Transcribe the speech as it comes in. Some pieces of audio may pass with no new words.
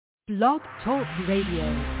Blog Talk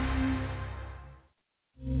Radio.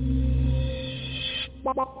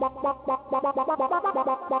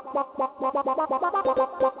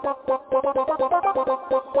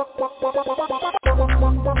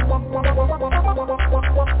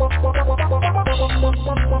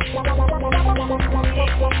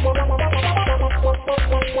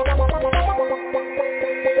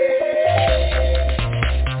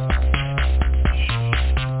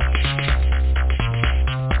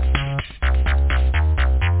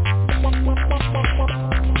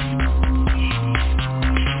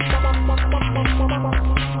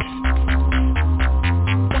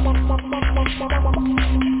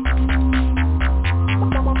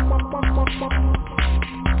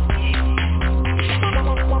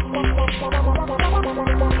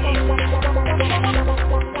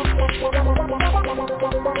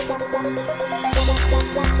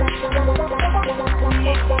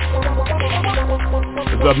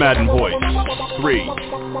 The Madden Voice. 3,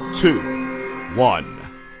 2,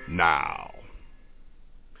 1, now.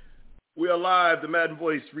 We are live. The Madden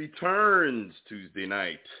Voice returns Tuesday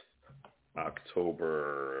night,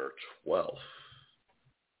 October 12th.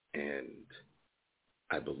 And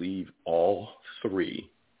I believe all three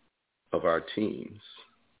of our teams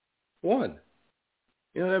won.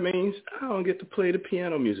 You know what that means? I don't get to play the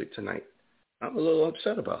piano music tonight. I'm a little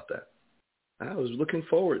upset about that. I was looking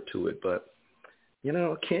forward to it, but you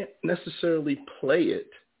know, I can't necessarily play it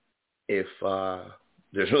if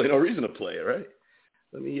there's really no reason to play it, right?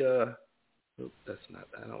 Let me, that's not,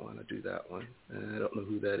 I don't want to do that one. I don't know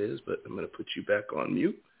who that is, but I'm going to put you back on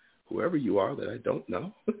mute, whoever you are that I don't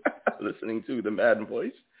know, listening to the Madden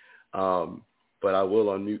Voice. But I will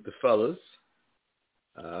unmute the fellas.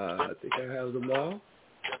 I think I have them all.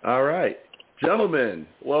 All right. Gentlemen,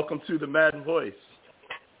 welcome to the Madden Voice.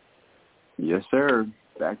 Yes, sir.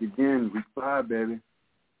 Back again, week 5, baby.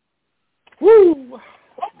 Woo!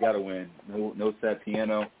 Got to win. No sad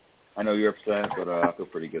piano. I know you're upset, but I feel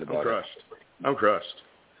pretty good about it. I'm crushed.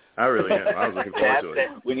 I really am. I was looking forward to it.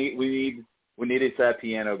 We need a sad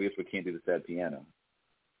piano because we can't do the sad piano.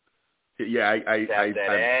 Yeah, tap that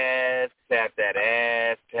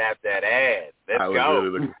ass. Let's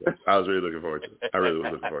go. I was really looking forward to it. I really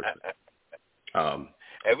was looking forward to it. And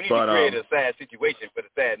we need to create a sad situation for the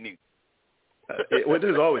sad news. Well,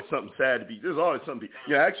 there's always something sad to be. There's always something.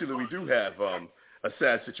 Yeah, actually, we do have a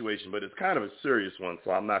sad situation, but it's kind of a serious one.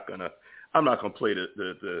 So I'm not gonna play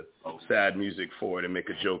the sad music for it and make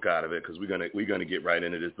a joke out of it because we're gonna get right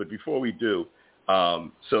into this. But before we do,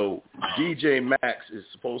 so DJ Max is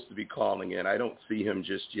supposed to be calling in. I don't see him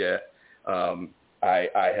just yet. I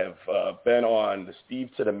have been on the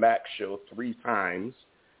Steve to the Max show 3 times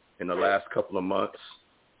in the last couple of months,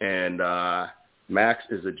 and Max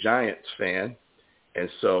is a Giants fan, and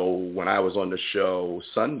so when I was on the show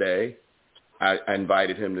Sunday, I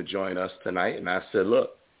invited him to join us tonight, and I said,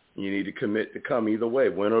 look, you need to commit to come either way,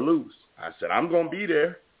 win or lose. I said, I'm going to be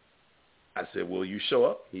there. I said, will you show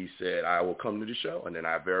up? He said, I will come to the show, and then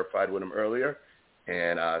I verified with him earlier,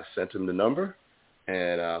 and I sent him the number,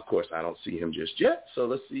 and, of course, I don't see him just yet, so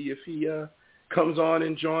let's see if he comes on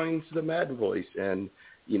and joins the Madden Voice and,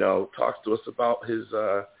 you know, talks to us about his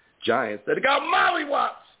Giants that got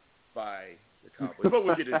mollywopped by the Cowboys. But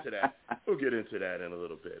we'll get into that. We'll get into that in a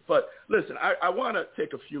little bit. But listen, I want to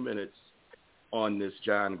take a few minutes on this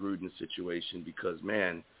John Gruden situation because,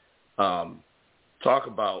 man, talk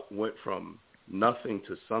about went from nothing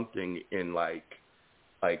to something in like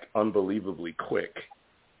unbelievably quick.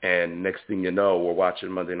 And next thing you know, we're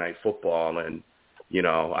watching Monday Night Football, and you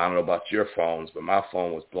know, I don't know about your phones, but my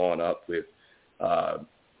phone was blowing up with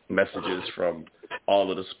messages from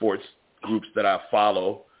all of the sports groups that I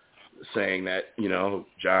follow saying that, you know,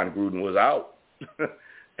 John Gruden was out.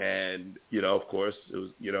 And, you know, of course, it was,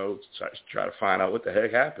 you know, try to find out what the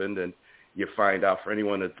heck happened. And you find out, for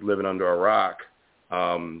anyone that's living under a rock,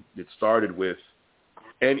 it started with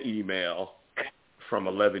an email from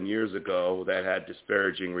 11 years ago that had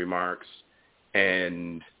disparaging remarks,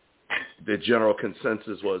 and the general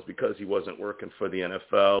consensus was because he wasn't working for the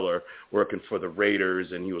NFL or working for the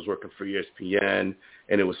Raiders and he was working for ESPN,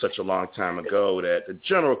 and it was such a long time ago that the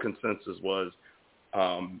general consensus was,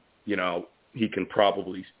 you know, he can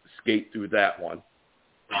probably skate through that one.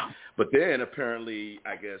 But then apparently,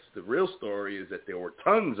 I guess the real story is that there were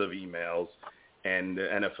tons of emails, and the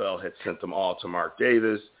NFL had sent them all to Mark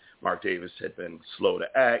Davis. Mark Davis had been slow to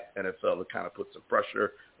act. NFL had kind of put some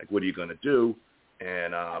pressure, like, what are you going to do?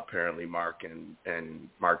 And apparently Mark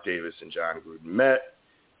Davis and John Gruden met,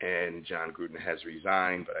 and John Gruden has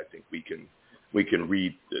resigned. But I think we can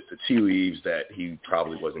read the tea leaves that he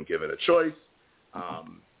probably wasn't given a choice,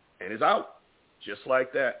 and is out. just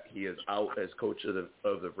like that. He is out as coach of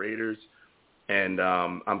the Raiders, and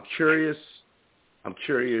I'm curious.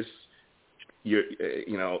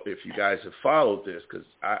 If you guys have followed this, because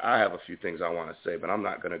I have a few things I want to say, but I'm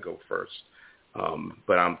not going to go first.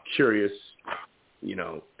 But I'm curious,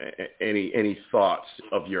 any thoughts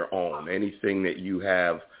of your own, anything that you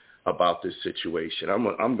have about this situation.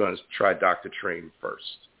 I'm going to try Dr. Train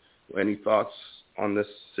first. Any thoughts on this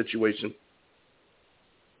situation?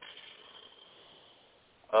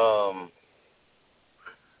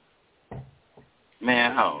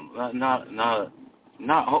 Man, I don't,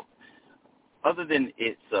 not. Other than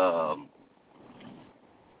it's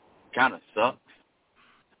kind of sucks.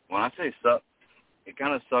 When I say sucks, it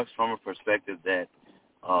kind of sucks from a perspective that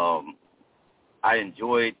I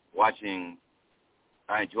enjoyed watching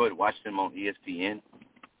them on ESPN.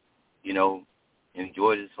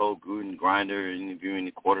 Enjoyed this whole Gruden grinder, interviewing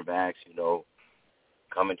the quarterbacks,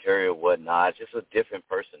 commentary or whatnot. Just a different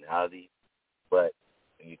personality. But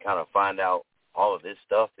when you kind of find out all of this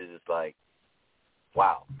stuff, it's just like,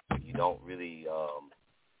 wow. You don't really,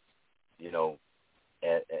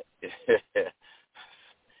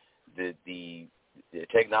 the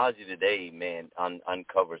technology today, man,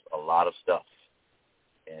 uncovers a lot of stuff,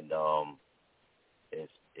 and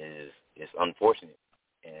it's unfortunate.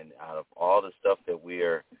 And out of all the stuff that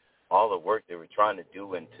all the work that we're trying to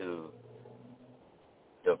do into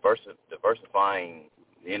diversifying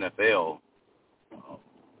the NFL,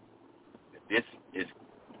 this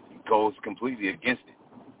goes completely against it.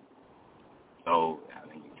 So, I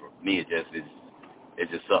mean, for me, it just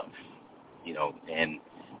sucks, and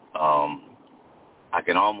I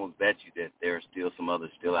can almost bet you that there's still some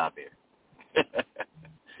others still out there.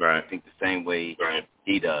 Right. I think the same way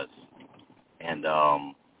he does. And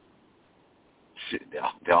they'll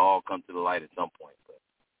all come to the light at some point. But.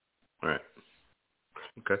 All right.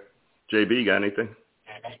 Okay. JB, got anything?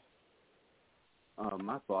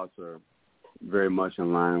 My thoughts are very much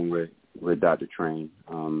in line with Dr. Train.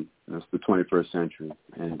 It's the 21st century,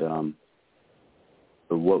 and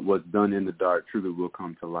what's done in the dark truly will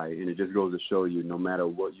come to light. And it just goes to show you, no matter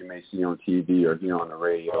what you may see on TV or hear on the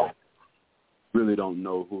radio, you really don't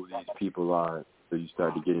know who these people are until you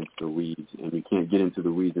start to get into the weeds. And you can't get into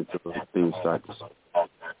the weeds until things start to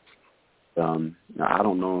I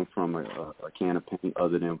don't know him from a can of paint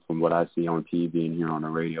other than from what I see on TV and hear on the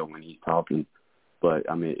radio when he's talking. But,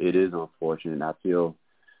 I mean, it is unfortunate. I feel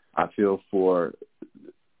for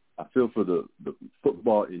the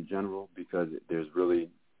football in general, because there's really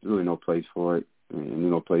no place for it, and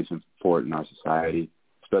no place for it in our society,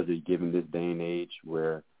 especially given this day and age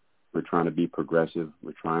where we're trying to be progressive,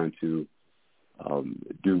 we're trying to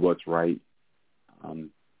do what's right.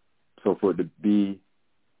 So for it to be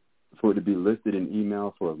listed in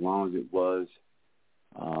email for as long as it was,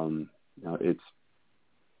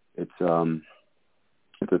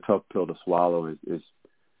 it's a tough pill to swallow. I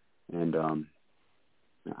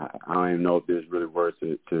don't even know if there's really words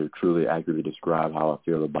to truly accurately describe how I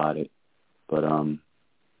feel about it. But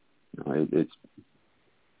it's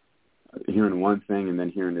hearing one thing and then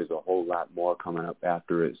hearing there's a whole lot more coming up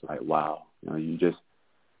after it. It's like, wow,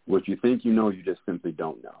 what you think you know, you just simply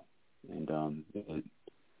don't know. And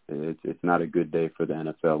it's not a good day for the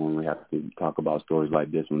NFL when we have to talk about stories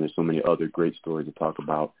like this, when there's so many other great stories to talk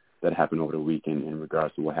about that happened over the weekend in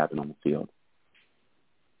regards to what happened on the field.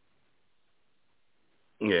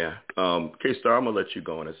 Yeah. K-Star, I'm going to let you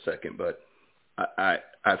go in a second, but I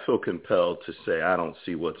feel compelled to say I don't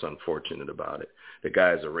see what's unfortunate about it. The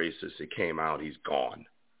guy's a racist. It came out. He's gone.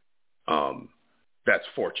 That's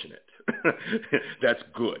fortunate. That's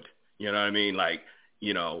good. You know what I mean? Like,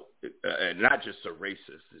 not just a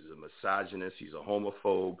racist. He's a misogynist. He's a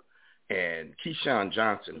homophobe. And Keyshawn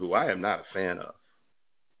Johnson, who I am not a fan of,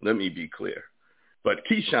 let me be clear. But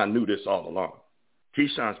Keyshawn knew this all along.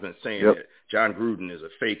 Keyshawn's been saying that John Gruden is a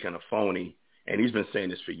fake and a phony, and he's been saying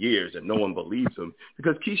this for years, and no one believes him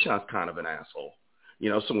because Keyshawn's kind of an asshole.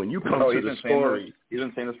 So when you come to the story... He's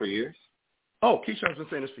been saying this for years? Oh, Keyshawn's been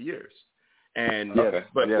saying this for years. And okay.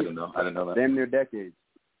 But I didn't know that. Damn near decades.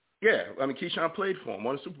 Yeah, I mean, Keyshawn played for him,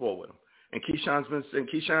 won a Super Bowl with him. And Keyshawn's been saying,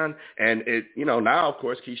 and it, now, of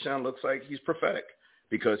course, Keyshawn looks like he's prophetic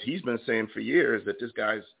because he's been saying for years that this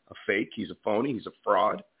guy's a fake, he's a phony, he's a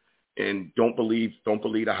fraud, and don't believe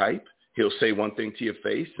the hype. He'll say one thing to your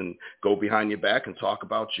face and go behind your back and talk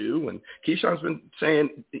about you. And Keyshawn's been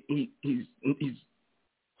saying he's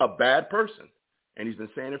a bad person, and he's been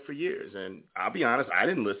saying it for years. And I'll be honest, I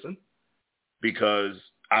didn't listen because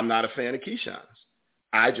I'm not a fan of Keyshawn's.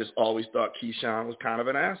 I just always thought Keyshawn was kind of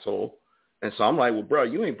an asshole. And so I'm like, well, bro,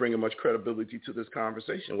 you ain't bringing much credibility to this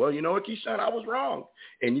conversation. Well, you know what, Keyshawn, I was wrong,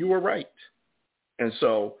 and you were right. And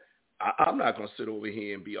so I'm not going to sit over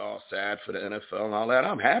here and be all sad for the NFL and all that.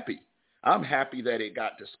 I'm happy. I'm happy that it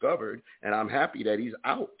got discovered, and I'm happy that he's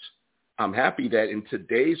out. I'm happy that in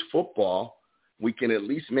today's football, we can at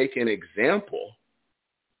least make an example,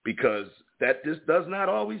 because this does not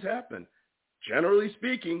always happen. Generally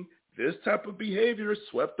speaking, this type of behavior is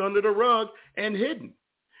swept under the rug and hidden.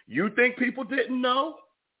 You think people didn't know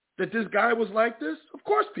that this guy was like this? Of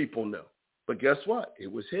course people knew. But guess what?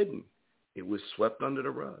 It was hidden. It was swept under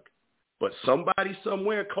the rug. But somebody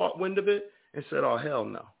somewhere caught wind of it and said, oh, hell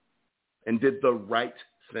no, and did the right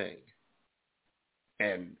thing.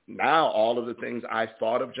 And now all of the things I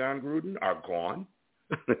thought of John Gruden are gone.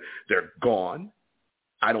 They're gone.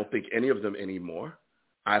 I don't think any of them anymore.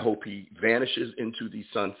 I hope he vanishes into the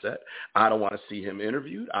sunset. I don't want to see him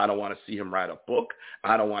interviewed. I don't want to see him write a book.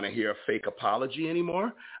 I don't want to hear a fake apology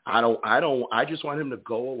anymore. I just want him to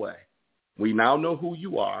go away. We now know who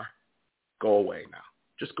you are. Go away now.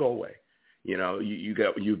 Just go away. You know,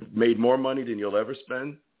 you made more money than you'll ever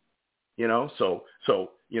spend. You know, so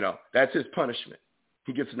you know, that's his punishment.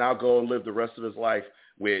 He gets to now go and live the rest of his life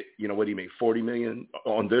with, you know, what he made, $40 million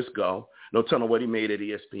on this go. No telling what he made at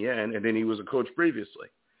ESPN, and then he was a coach previously.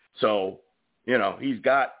 So, you know, he's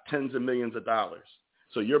got tens of millions of dollars.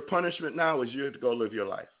 So your punishment now is you have to go live your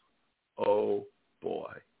life. Oh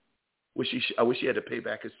boy, I wish he had to pay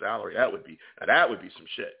back his salary. That would be some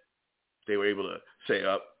shit. They were able to say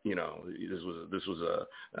up, you know, this was a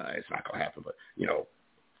it's not gonna happen, but you know,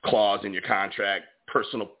 clause in your contract,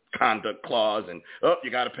 personal conduct clause, and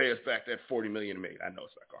you got to pay us back that $40 million you made. I know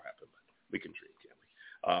it's not gonna happen, but we can dream,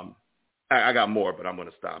 can't we? I got more, but I'm going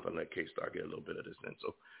to stop and let K-Star get a little bit of this in.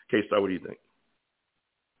 So, K-Star, what do you think?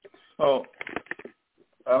 Oh,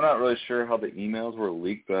 I'm not really sure how the emails were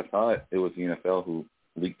leaked, but I thought it was the NFL who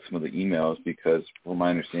leaked some of the emails, because from my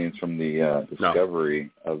understanding from the discovery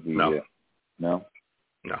of the No?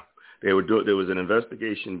 No. There was an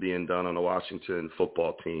investigation being done on the Washington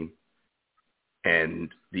football team, and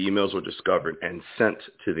the emails were discovered and sent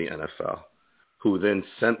to the NFL, who then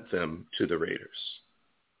sent them to the Raiders.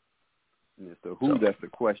 Yeah, so that's the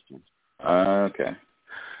question. Okay.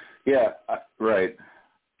 Yeah, right.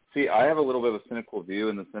 See, I have a little bit of a cynical view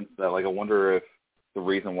in the sense that, like, I wonder if the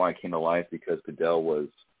reason why it came to light is because Goodell was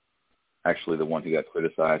actually the one who got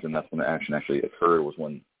criticized, and that's when the action actually occurred, was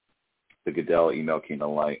when the Goodell email came to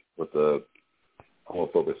light with the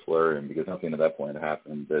homophobic slur, and because nothing at that point had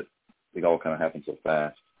happened, that it all kind of happened so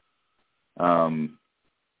fast.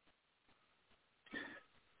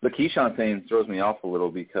 The Keyshawn thing throws me off a little,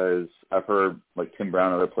 because I've heard, like, Tim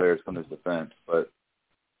Brown and other players come to his defense, but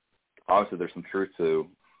obviously there's some truth to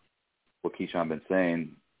what Keyshawn been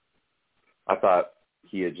saying. I thought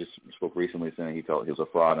he had just spoke recently saying he felt he was a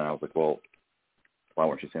fraud, and I was like, well, why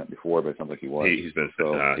weren't you saying it before? But it sounds like he was. He's been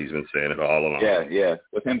saying it all along. Yeah.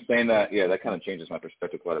 With him saying that, that kind of changes my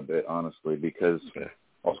perspective quite a bit, honestly, because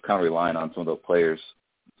I was kind of relying on some of those players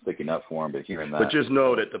sticking up for him, but hearing that. But just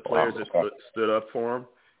know that the players that stood up for him,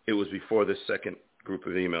 it was before this second group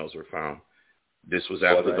of emails were found. This was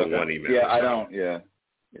after the one email.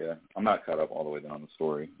 Yeah, I'm not caught up all the way down the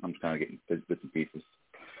story. I'm just kind of getting bits and pieces.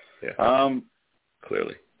 Yeah.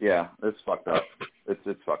 Clearly. Yeah, it's fucked up.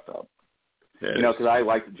 It's fucked up. Yeah, you know, because I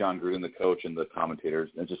liked John Gruden, the coach, and the commentators,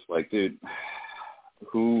 and it's just like, dude,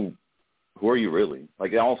 who are you really?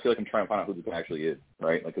 Like, I almost feel like I'm trying to find out who this guy actually is,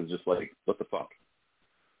 right? Like, it's just like, what the fuck?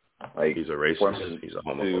 Like, he's a racist. He's a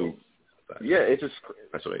homophobe. Yeah, it's just.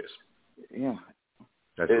 That's what it is. Yeah.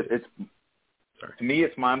 It's to me,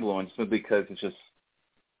 it's mind blowing simply because it's just,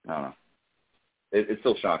 I don't know. It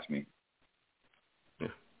still shocks me. Yeah.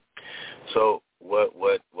 So what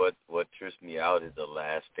trips me out is the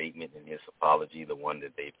last statement in his apology, the one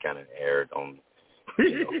that they've kind of aired on.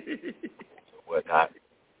 You know, what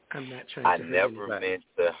I'm not trying I to hurt never anybody. meant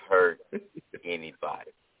to hurt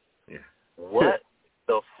anybody. Yeah. What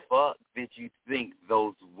the fuck did you think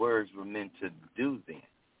those words were meant to do then?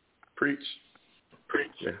 Preach.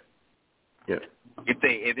 Yeah.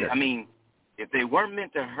 If they weren't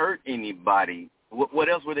meant to hurt anybody, what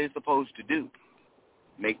else were they supposed to do?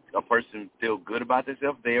 Make a person feel good about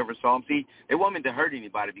themselves if they ever saw them? See, they weren't meant to hurt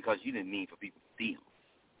anybody because you didn't mean for people to see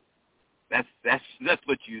them. That's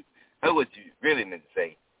what you really meant to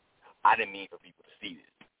say. I didn't mean for people to see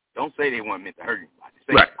this. Don't say they weren't meant to hurt anybody.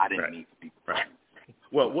 Say I didn't mean for people to see this.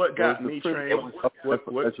 Well, what got me trained?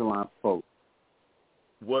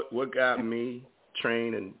 What got me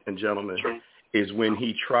trained and gentlemen is when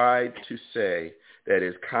he tried to say that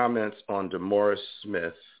his comments on DeMaurice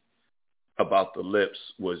Smith about the lips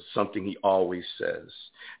was something he always says.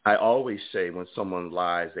 I always say when someone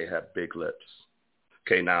lies, they have big lips.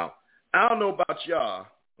 Okay, now, I don't know about y'all,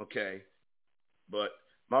 okay, but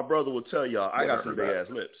my brother will tell y'all I got some big-ass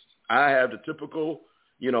lips. I have the typical,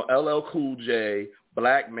 LL Cool J,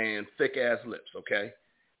 black man, thick-ass lips, okay?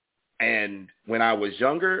 And when I was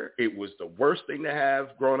younger, it was the worst thing to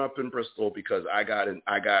have growing up in Bristol because I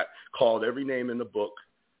got called every name in the book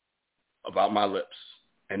about my lips.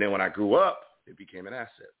 And then when I grew up, it became an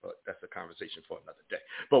asset. But that's a conversation for another day.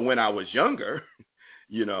 But when I was younger,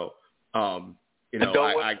 I don't know.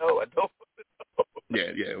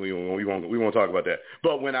 Yeah, we won't talk about that.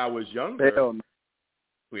 But when I was younger,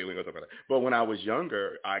 we ain't gonna talk about that. But when I was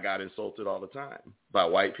younger, I got insulted all the time by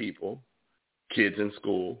white people, kids in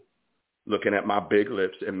school, looking at my big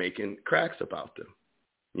lips and making cracks about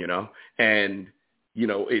them, And,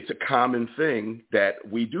 it's a common thing that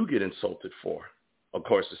we do get insulted for. Of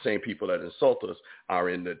course, the same people that insult us are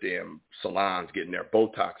in the damn salons getting their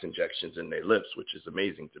Botox injections in their lips, which is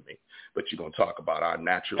amazing to me. But you're going to talk about our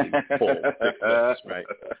naturally full, thick lips, right?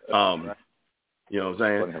 You know what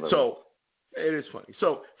I'm saying? So it is funny.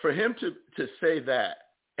 So for him to say that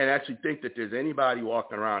and actually think that there's anybody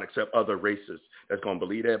walking around except other races that's going to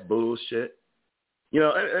believe that bullshit,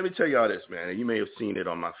 let me tell y'all this, man. And you may have seen it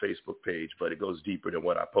on my Facebook page, but it goes deeper than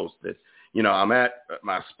what I posted. I'm at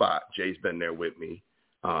my spot. Jay's been there with me.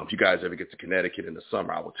 If you guys ever get to Connecticut in the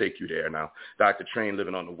summer, I will take you there. Now, Dr. Train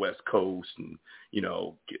living on the West Coast and,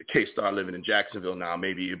 K-Star living in Jacksonville now,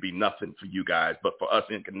 maybe it'd be nothing for you guys. But for us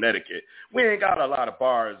in Connecticut, we ain't got a lot of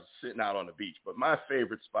bars sitting out on the beach. But my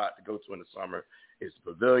favorite spot to go to in the summer is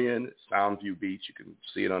the Pavilion, Soundview Beach. You can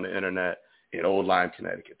see it on the internet in Old Lyme,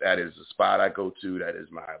 Connecticut. That is the spot I go to. That is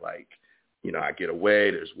my, I get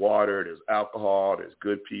away. There's water. There's alcohol. There's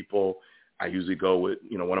good people. I usually go with,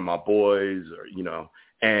 one of my boys or,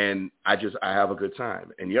 and I have a good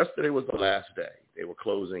time. And yesterday was the last day. They were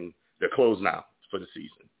closing. They're closed now for the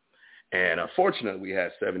season. And unfortunately, we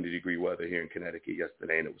had 70-degree weather here in Connecticut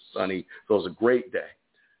yesterday, and it was sunny. So it was a great day.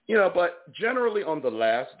 But generally on the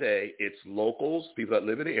last day, it's locals, people that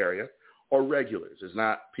live in the area, or regulars. It's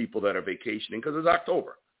not people that are vacationing because it's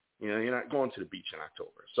October. You're not going to the beach in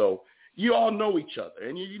October. So you all know each other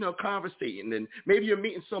and you're conversating, and maybe you're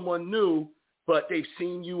meeting someone new, but they've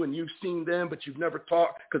seen you and you've seen them, but you've never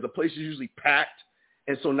talked because the place is usually packed.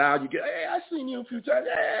 And so now you get, hey, I've seen you a few times.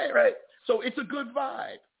 Hey, right. So it's a good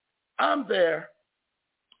vibe. I'm there.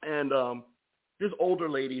 And this older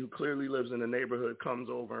lady who clearly lives in the neighborhood comes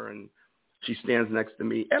over and she stands next to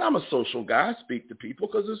me. And I'm a social guy. I speak to people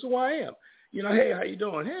because this is who I am. Hey, how you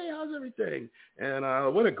doing? Hey, how's everything? And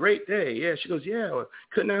what a great day. Yeah. She goes, yeah, well,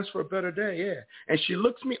 couldn't ask for a better day. Yeah. And she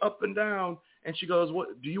looks me up and down and she goes,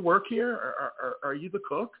 what, do you work here? Or are you the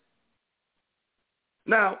cook?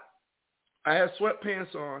 Now, I had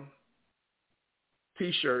sweatpants on,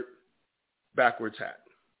 T-shirt, backwards hat.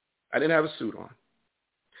 I didn't have a suit on.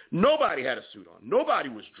 Nobody had a suit on. Nobody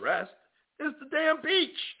was dressed. It's the damn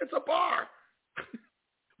beach. It's a bar.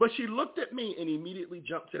 But she looked at me and immediately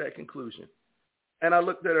jumped to that conclusion. And I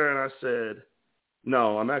looked at her and I said,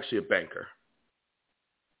 no, I'm actually a banker.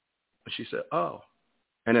 And she said, oh.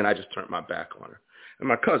 And then I just turned my back on her. And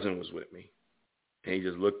my cousin was with me. And he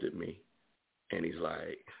just looked at me. And he's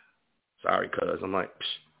like, sorry, cuz. I'm like,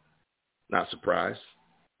 not surprised.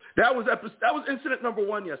 That was incident number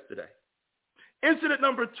 1 yesterday. Incident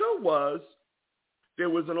number 2 was there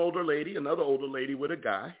was another older lady with a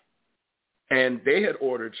guy. And they had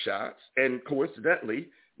ordered shots. And coincidentally,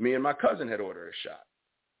 me and my cousin had ordered a shot.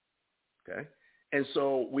 Okay? And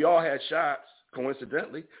so we all had shots,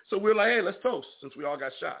 coincidentally. So we were like, hey, let's toast since we all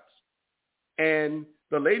got shots. And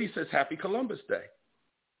the lady says, Happy Columbus Day.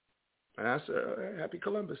 And I said, hey, Happy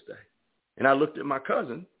Columbus Day. And I looked at my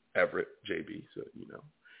cousin, Everett, JB, so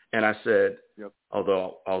and I said, yep.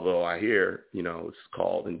 although I hear, it's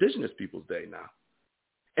called Indigenous People's Day now.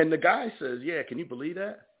 And the guy says, yeah, can you believe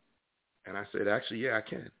that? And I said, actually, yeah, I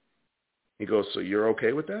can. He goes, so you're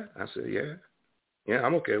okay with that? I said, yeah. Yeah,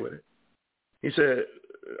 I'm okay with it. He said,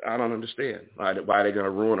 I don't understand. Why are they going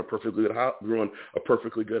to ruin a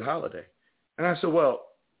perfectly good holiday? And I said, well,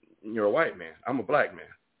 you're a white man. I'm a black man.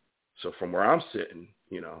 So from where I'm sitting,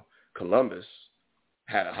 Columbus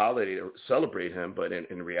had a holiday to celebrate him, but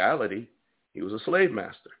in reality, he was a slave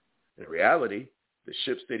master. In reality, the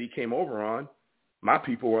ships that he came over on, my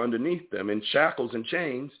people were underneath them in shackles and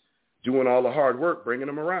chains, doing all the hard work, bringing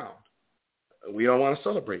them around. We don't want to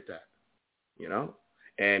celebrate that,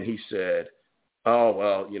 And he said, oh,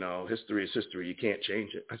 well, history is history. You can't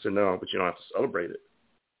change it. I said, no, but you don't have to celebrate it.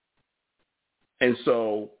 And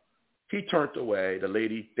so he turned away. The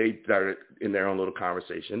lady, they started in their own little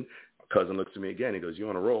conversation. My cousin looks at me again. He goes, you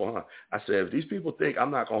on a roll, huh? I said, if these people think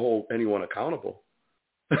I'm not going to hold anyone accountable,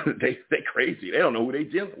 they crazy. They don't know who they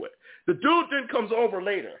dealing with. The dude then comes over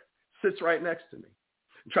later, sits right next to me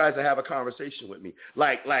and tries to have a conversation with me.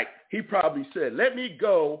 Like he probably said, let me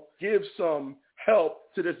go give some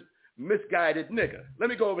help to this misguided nigga. Let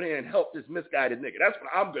me go over there and help this misguided nigga. That's what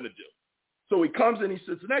I'm going to do. So he comes and he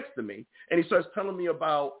sits next to me and he starts telling me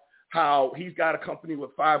about how he's got a company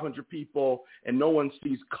with 500 people and no one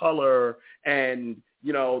sees color. And,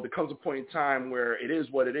 you know, there comes a point in time where it is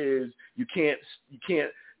what it is. You can't,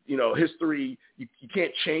 you know, history, you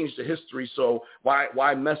can't change the history. So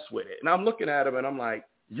why mess with it? And I'm looking at him and I'm like,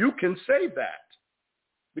 you can say that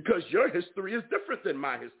because your history is different than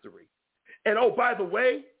my history. And, oh, by the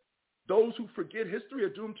way, those who forget history are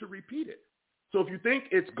doomed to repeat it. So if you think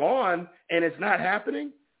it's gone and it's not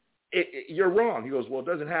happening, you're wrong. He goes, well, it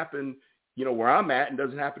doesn't happen, you know, where I'm at and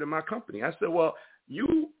doesn't happen in my company. I said, well,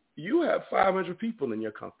 you have 500 people in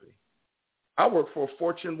your company. I work for a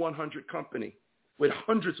Fortune 100 company with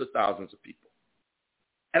hundreds of thousands of people.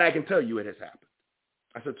 And I can tell you it has happened.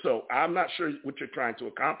 I said, so I'm not sure what you're trying to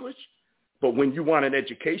accomplish, but when you want an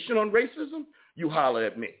education on racism, you holler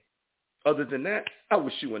at me. Other than that, I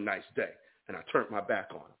wish you a nice day. And I turned my back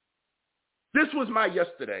on him. This was my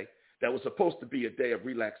yesterday that was supposed to be a day of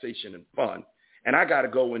relaxation and fun. And I got to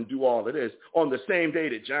go and do all of this on the same day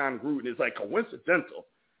that John Gruden. It's like coincidental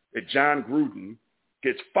that John Gruden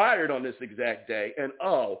gets fired on this exact day. And,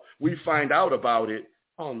 we find out about it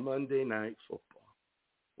on Monday Night Football,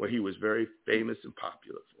 where he was very famous and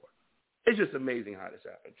popular for. It's just amazing how this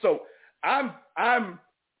happened. So I'm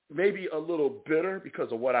maybe a little bitter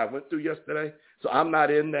because of what I went through yesterday. So I'm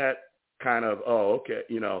not in that kind of,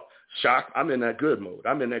 shock. I'm in that good mode.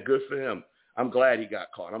 I'm in that good for him. I'm glad he got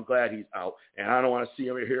caught. I'm glad he's out. And I don't want to see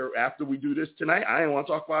him here after we do this tonight. I ain't want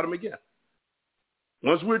to talk about him again.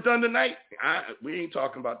 Once we're done tonight, we ain't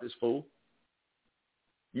talking about this fool.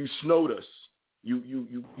 You snowed us. You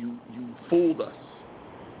fooled us.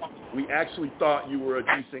 We actually thought you were a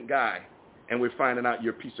decent guy, and we're finding out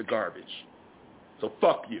you're a piece of garbage. So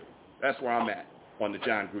fuck you. That's where I'm at on the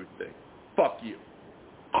John Gruden thing. Fuck you.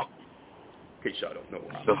 In case y'all don't know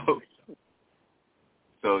where I'm at.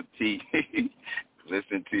 So T,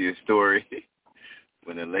 listen to your story.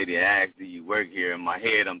 When the lady asked, do you work here? In my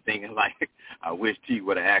head, I'm thinking like, I wish T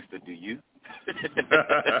would have asked her, do you?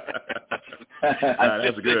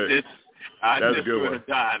 That's good. That's a good one.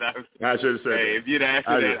 I should have said that. If you'd asked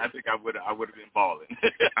her that, I think I would have been balling.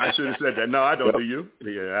 I should have said that. No, I don't do you.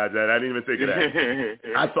 Yeah, I didn't even think of that.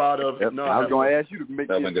 I thought of no. I was going to ask you to make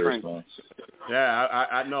that a good response. Yeah,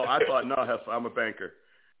 I thought no. I'm a banker.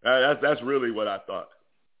 That's really what I thought.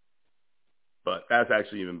 But that's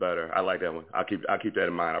actually even better. I like that one. I'll keep that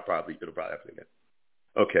in mind. It'll probably happen again.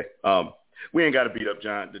 Okay. We ain't got to beat up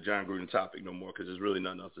the John Gruden topic no more because there's really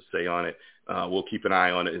nothing else to say on it. We'll keep an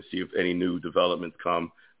eye on it and see if any new developments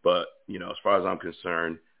come. But, you know, as far as I'm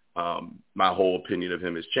concerned, my whole opinion of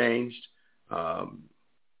him has changed.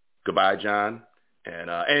 Goodbye, John.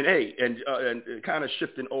 And kind of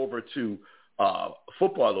shifting over to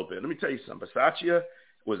football a little bit. Let me tell you something. Bisaccia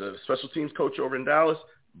was a special teams coach over in Dallas.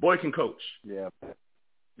 Boy can coach. Yeah.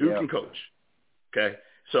 Dude can coach. Okay.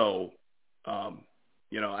 So, I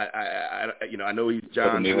know he's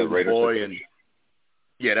John Gruden's boy, and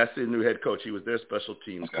yeah, that's his new head coach. He was their special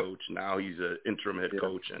teams coach. Now he's an interim head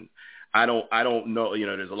coach, and I don't know. You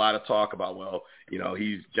know, there's a lot of talk about, well, you know,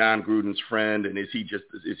 he's John Gruden's friend, and is he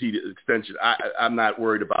the extension? I'm not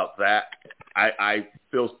worried about that. I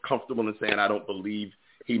feel comfortable in saying I don't believe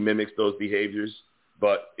he mimics those behaviors.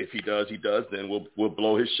 But if he does, then we'll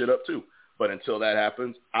blow his shit up too. But until that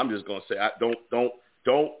happens, I'm just gonna say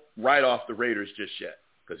don't write off the Raiders just yet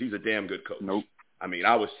because he's a damn good coach. Nope. I mean,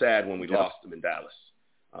 I was sad when we lost him in Dallas.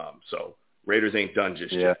 So Raiders ain't done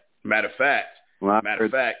just yet. Matter of fact,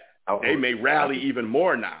 they may rally even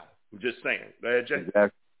more now. I'm just saying. Go ahead, Jay.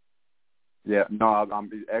 Exactly. Yeah, no, I'm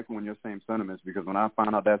echoing your same sentiments because when I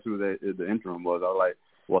found out that's who the interim was, I was like,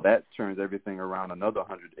 well, that turns everything around another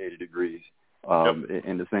 180 degrees.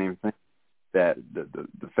 In the same thing, that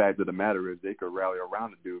the fact of the matter is they could rally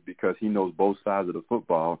around the dude because he knows both sides of the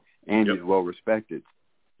football and he's well respected.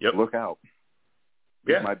 Yep. Look out.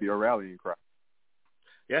 This might be a rallying cry.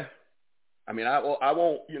 Yeah. I mean, I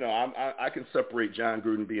won't, I can separate John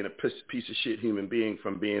Gruden being a piece of shit human being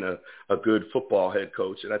from being a good football head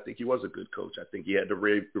coach, and I think he was a good coach. I think he had the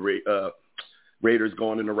Raiders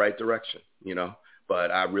going in the right direction,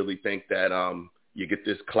 but I really think that you get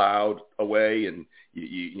this cloud away and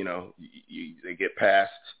they get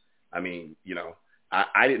past. I mean,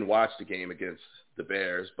 I didn't watch the game against the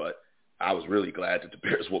Bears, but I was really glad that the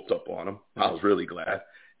Bears whooped up on them. I was really glad.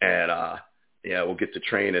 And we'll get to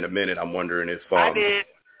train in a minute. I'm wondering if I did.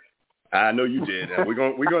 I know you did. And we're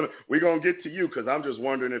gonna get to you because I'm just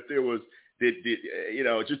wondering if there was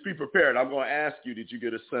just be prepared. I'm going to ask you, did you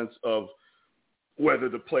get a sense of whether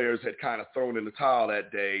the players had kind of thrown in the towel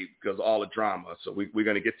that day because of all the drama? So we're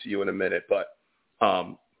going to get to you in a minute, but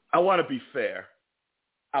I want to be fair.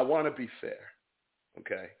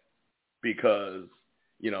 Okay? Because,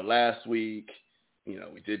 last week,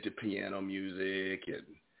 we did the piano music and,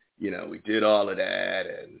 we did all of that.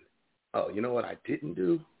 And, oh, you know what I didn't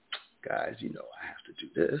do? Guys, I have to do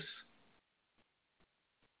this.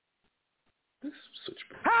 This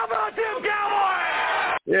switchboard. How about them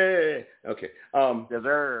Cowboys? Yeah. Okay.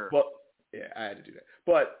 But, yeah, I had to do that.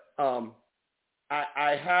 But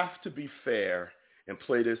I have to be fair and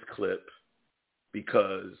play this clip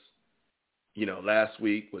because, last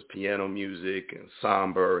week was piano music and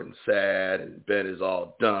somber and sad and Ben is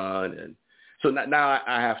all done. And so now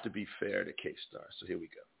I have to be fair to K-Star. So here we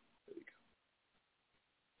go.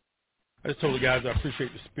 I just told the guys I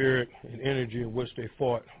appreciate the spirit and energy in which they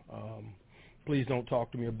fought. Please don't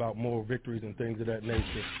talk to me about moral victories and things of that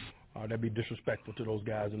nature. That'd be disrespectful to those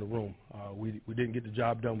guys in the room. We didn't get the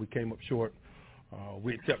job done. We came up short.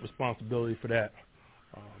 We accept responsibility for that.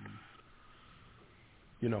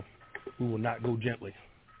 We will not go gently.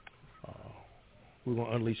 We're going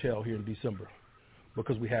to unleash hell here in December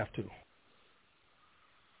because we have to.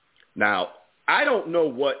 Now, I don't know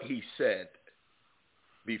what he said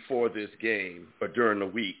before this game or during the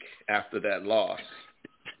week after that loss,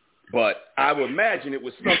 but I would imagine it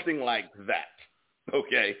was something like that,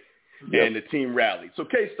 okay? Yep. And the team rallied. So,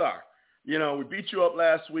 K-Star, we beat you up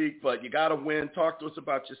last week, but you got to win. Talk to us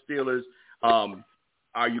about your Steelers.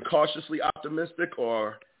 Are you cautiously optimistic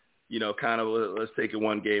or, kind of let's take it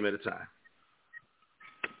one game at a time?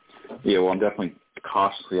 Yeah, well, I'm definitely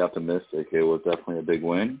cautiously optimistic. It was definitely a big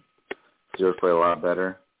win. Steelers played a lot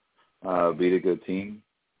better, beat a good team,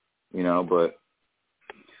 but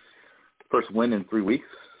first win in 3 weeks,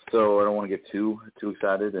 so I don't want to get too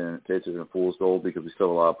excited and say it's a fool's gold because we still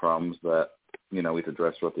have a lot of problems that, we have to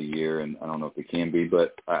address throughout the year, and I don't know if they can be,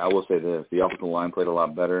 but I will say this. The offensive line played a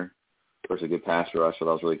lot better. First, a good pass rush, so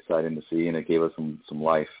that was really exciting to see, and it gave us some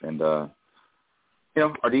life. And,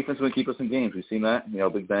 our defense will keep us in games. We've seen that.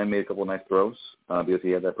 Big Ben made a couple of nice throws because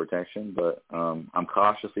he had that protection. But I'm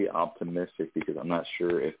cautiously optimistic because I'm not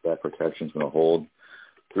sure if that protection is going to hold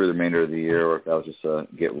through the remainder of the year or if that was just a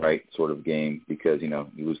get-right sort of game because, you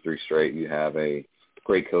lose 3 straight. You have a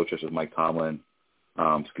great coach such as Mike Tomlin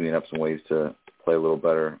scheming up some ways to play a little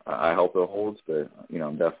better. I hope it holds, but,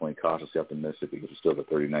 I'm definitely cautiously optimistic because we still have a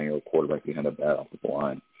 39-year-old quarterback behind a bad offensive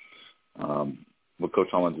line. But Coach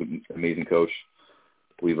Tomlin's an amazing coach.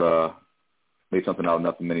 We've made something out of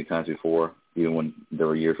nothing many times before, even when there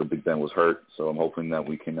were years where Big Ben was hurt. So I'm hoping that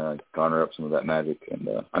we can garner up some of that magic. And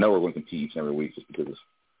I know we're going to compete each and every week just because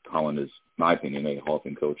Holland is, in my opinion, a Hall of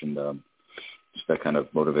Fame coach and just that kind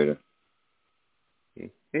of motivator.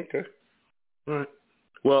 Okay. All right.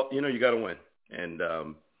 Well, you got to win. And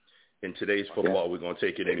in today's football, we're going to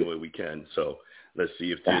take it any way we can. So let's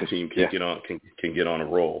see if the team can get on a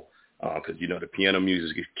roll. Because, the piano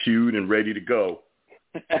music is cued and ready to go.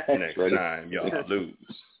 Next time y'all lose.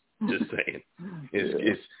 Just saying.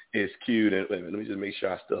 It's cute. And let me just make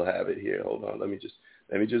sure I still have it here. Hold on. Let me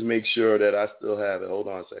just make sure that I still have it. Hold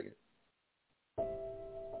on a second.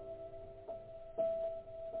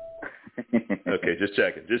 Okay, just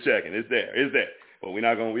checking. It's there. Well, we're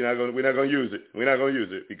not gonna use it. We're not gonna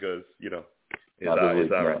use it because it's all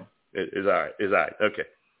right. It's all right. Okay.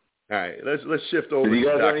 All right. Let's shift over. Do you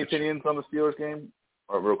guys have any opinions on the Steelers game?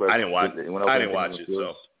 Real quick. I didn't watch it,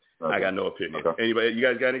 so okay. I got no opinion. Okay. Anybody? You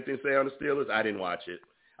guys got anything to say on the Steelers? I didn't watch it.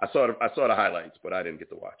 I saw the highlights, but I didn't get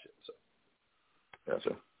to watch it. So.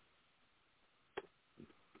 Gotcha.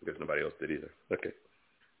 I guess nobody else did either. Okay.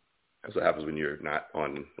 That's what happens when you're not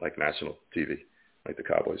on like national TV, like the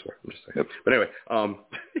Cowboys were. I'm just saying. Yep. But anyway,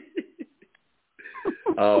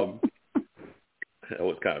 that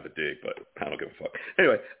was kind of a dig, but I don't give a fuck.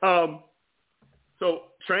 Anyway,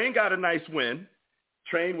 so Train got a nice win.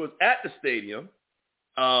 Train was at the stadium.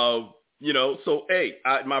 So,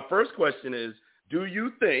 my first question is, do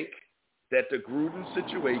you think that the Gruden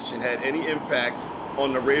situation had any impact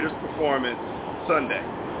on the Raiders' performance Sunday?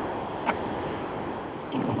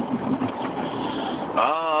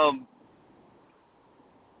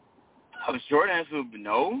 A short answer would be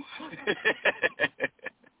no.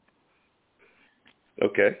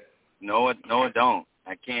 Okay. No, I don't.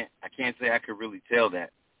 I can't say I could really tell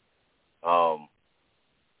that.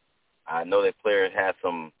 I know that players had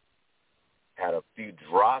a few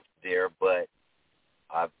drops there, but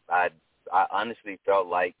I honestly felt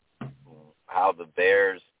like how the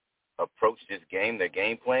Bears approached this game, their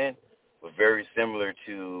game plan, was very similar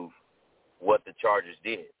to what the Chargers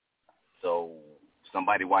did. So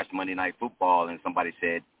somebody watched Monday Night Football and somebody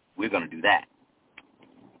said, we're going to do that.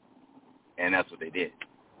 And that's what they did.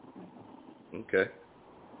 Okay.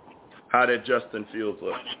 How did Justin Fields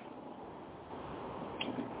look?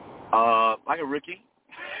 Like a rookie.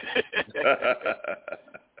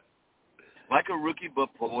 Like a rookie,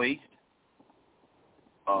 but poised.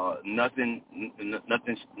 Nothing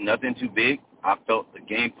too big. I felt the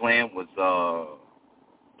game plan was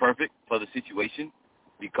perfect for the situation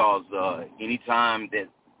because anytime that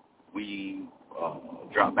we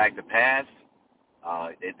dropped back to pass,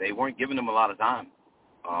 they weren't giving them a lot of time.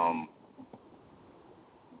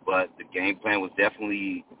 But the game plan was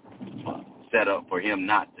definitely set up for him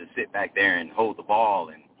not to sit back there and hold the ball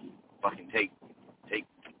and fucking take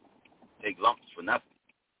lumps for nothing.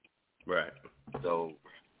 Right. So,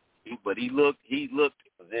 but he looked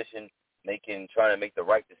positioned, trying to make the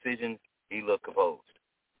right decisions. He looked composed.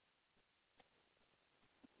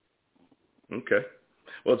 Okay.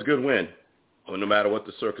 Well, it's a good win. Well, no matter what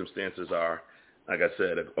the circumstances are, like I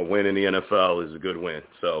said, a win in the NFL is a good win.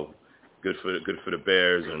 So, good for the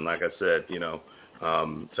Bears. And like I said,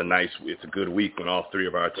 it's a good week when all three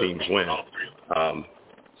of our teams win.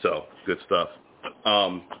 So, good stuff.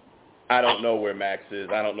 I don't know where Max is.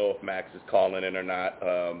 I don't know if Max is calling in or not.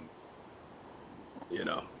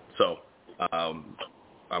 So I'm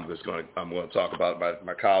going to talk about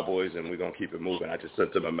my Cowboys, and we're going to keep it moving. I just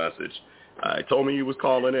sent him a message. He told me he was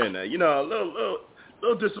calling in. A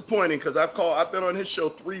little disappointing because I've been on his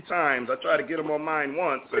show 3 times. I tried to get him on mine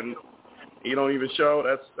once, and he don't even show.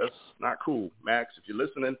 That's not cool, Max. If you're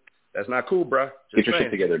listening, that's not cool, bruh. Get your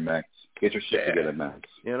shit together, Max. Get your shit together, Max.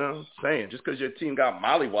 Saying just because your team got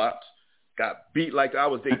mollywopped, got beat like I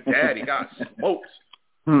was their daddy, got smoked.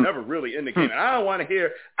 Never really in the game. And I don't want to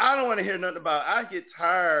hear nothing about it. I get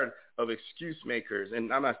tired of excuse makers.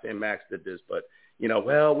 And I'm not saying Max did this, but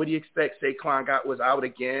well, what do you expect? Saquon was out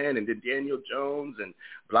again, and then Daniel Jones and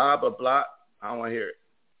blah blah blah. I don't want to hear it.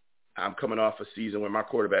 I'm coming off a season where my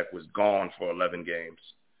quarterback was gone for 11 games.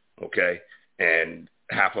 Okay, and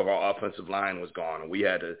half of our offensive line was gone, and we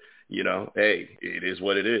had to, hey, it is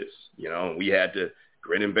what it is. We had to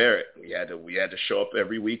grin and bear it. We had to show up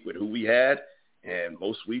every week with who we had, and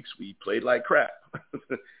most weeks we played like crap,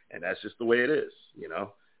 and that's just the way it is.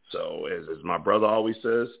 So as my brother always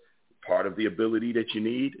says, part of the ability that you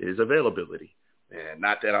need is availability, and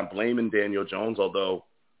not that I'm blaming Daniel Jones, although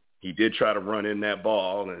he did try to run in that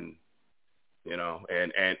ball, and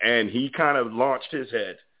and he kind of launched his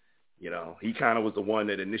head. He kind of was the one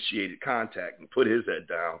that initiated contact and put his head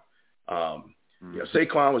down.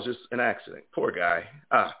 Saquon was just an accident. Poor guy.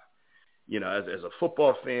 As a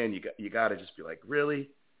football fan, you got to just be like, really?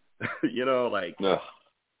 No,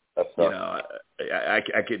 that's tough.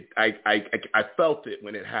 I felt it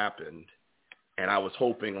when it happened, and I was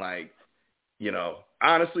hoping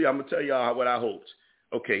honestly, I'm going to tell y'all what I hoped.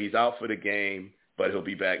 Okay, he's out for the game, but he'll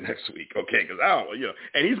be back next week. Okay, because I don't,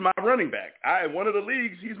 and he's my running back. In one of the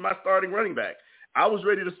leagues, he's my starting running back. I was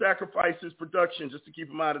ready to sacrifice his production just to keep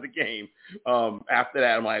him out of the game. After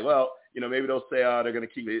that, I'm like, well, maybe they'll say, oh, they're going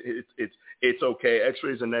to keep it. It's okay.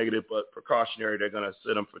 X-rays are negative, but precautionary. They're going to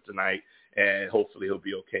sit him for tonight, and hopefully he'll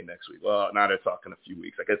be okay next week. Well, now they're talking a few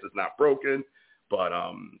weeks. I guess it's not broken, but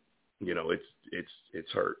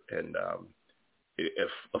it's hurt and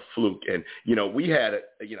a fluke. And we had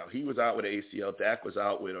he was out with an ACL. Dak was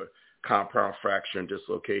out with a compound fracture and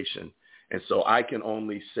dislocation, and so I can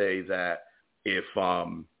only say that if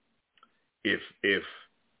Saquon,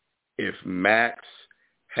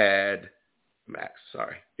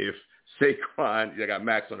 I got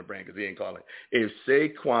Max on the brain because he ain't calling. If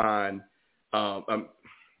Saquon, let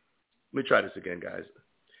me try this again, guys.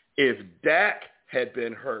 If Dak had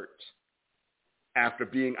been hurt after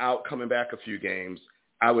being out, coming back a few games,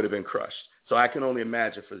 I would have been crushed. So I can only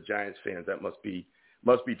imagine for the Giants fans that must be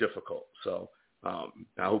difficult. So I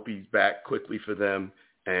hope he's back quickly for them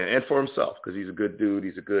and for himself because he's a good dude.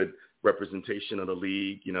 He's a good representation of the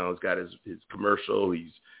league. He's got his commercial.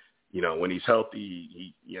 He's when he's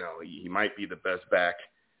healthy, he might be the best back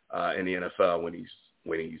in the NFL when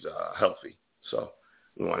he's healthy. So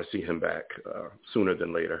we want to see him back sooner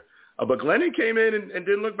than later. But Glennon came in and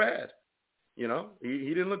didn't look bad. He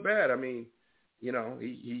didn't look bad. I mean,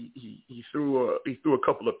 he threw a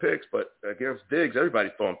couple of picks, but against Diggs,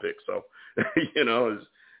 everybody's throwing picks. So,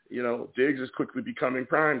 Diggs is quickly becoming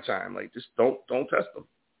prime time. Like, just don't test him.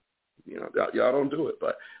 Y'all don't do it.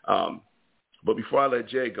 But before I let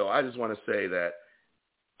Jay go, I just want to say that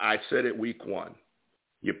I said it week 1.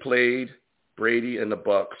 You played Brady and the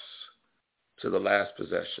Bucks to the last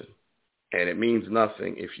possession, and it means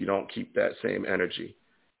nothing if you don't keep that same energy.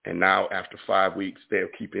 And now after 5 weeks, they're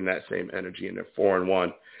keeping that same energy, and they're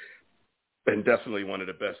 4-1, and definitely one of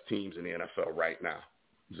the best teams in the NFL right now.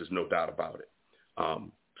 There's no doubt about it.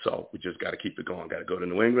 So we just got to keep it going. Got to go to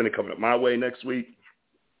New England and coming up my way next week.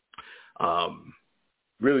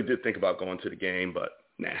 Really did think about going to the game, but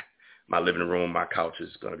nah. My living room, my couch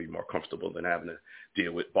is going to be more comfortable than having to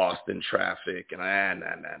deal with Boston traffic and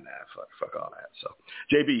fuck all that. So,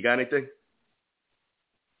 JB, you got anything?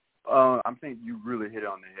 I think you really hit it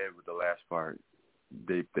on the head with the last part.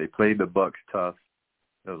 They played the Bucs tough.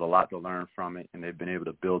 There was a lot to learn from it, and they've been able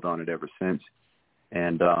to build on it ever since.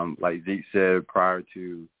 And like Zeke said, prior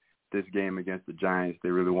to this game against the Giants, they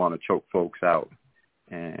really want to choke folks out.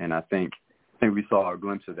 And I think we saw a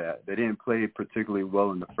glimpse of that. They didn't play particularly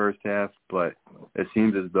well in the first half, but it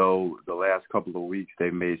seems as though the last couple of weeks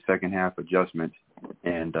they've made second half adjustments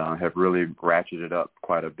and have really ratcheted up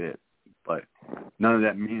quite a bit. But none of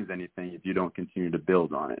that means anything if you don't continue to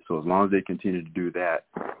build on it. So as long as they continue to do that,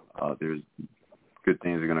 there's good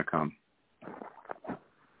things are going to come.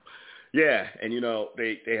 Yeah, and,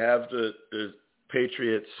 they have the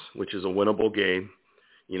Patriots, which is a winnable game.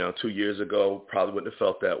 2 years ago, probably wouldn't have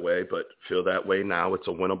felt that way, but feel that way now. It's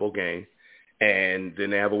a winnable game. And then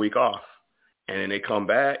they have a week off. And then they come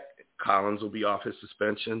back. Collins will be off his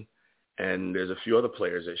suspension. And there's a few other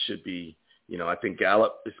players that should be, I think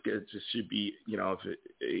Gallup should be, if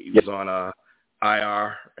he was on a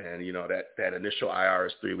IR, and, that initial IR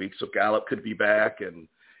is 3 weeks. So Gallup could be back. And,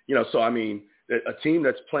 so, I mean, a team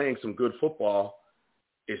that's playing some good football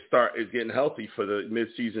is getting healthy for the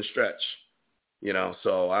midseason stretch.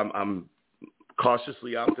 So I'm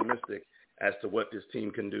cautiously optimistic as to what this team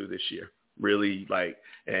can do this year. Really,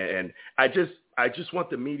 and I just want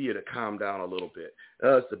the media to calm down a little bit.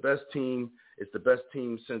 It's the best team. It's the best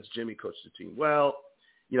team since Jimmy coached the team. Well,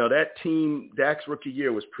 that team, Dak's rookie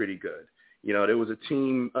year was pretty good. There was a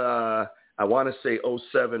team, I want to say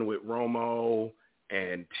 2007 with Romo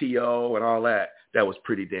and T.O. and all that. That was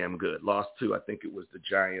pretty damn good. Lost to, I think it was the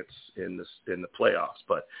Giants in the playoffs,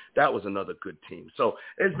 but that was another good team. So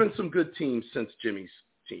there's been some good teams since Jimmy's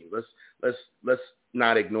team. Let's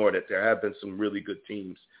not ignore that. There have been some really good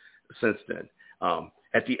teams since then.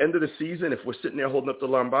 At the end of the season, if we're sitting there holding up the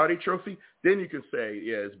Lombardi Trophy, then you can say,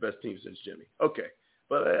 yeah, it's the best team since Jimmy. Okay,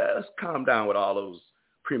 but let's calm down with all those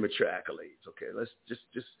premature accolades. Okay, let's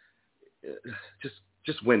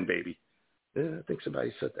just win, baby. Yeah, I think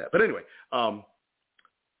somebody said that. But anyway,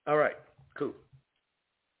 all right, cool.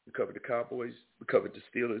 We covered the Cowboys, we covered the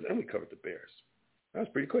Steelers, and we covered the Bears. That was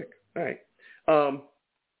pretty quick. All right.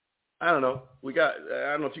 I don't know. I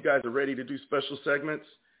don't know if you guys are ready to do special segments.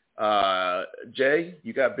 Jay,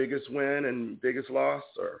 you got biggest win and biggest loss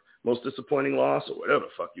or most disappointing loss or whatever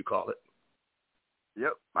the fuck you call it.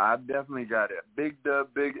 Yep, I definitely got it. Big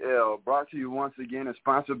Dub, Big L, brought to you once again and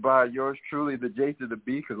sponsored by yours truly, the J to the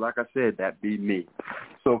B, because like I said, that be me.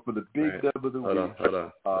 So for the Big Dub of the week. Hold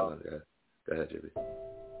on. Yeah. Go ahead, JB.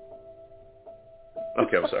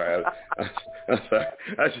 Okay, I'm sorry. I'm sorry.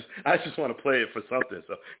 I just want to play it for something.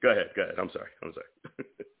 So go ahead. I'm sorry.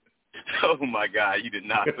 Oh my God, you did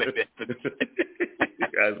not play that for the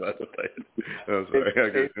I was about to play it. I'm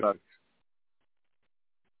sorry.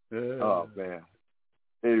 Oh man.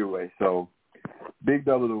 Anyway, so Big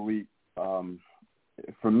Dub of the week.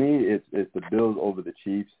 For me, it's the Bills over the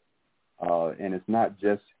Chiefs, and it's not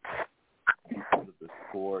just because of the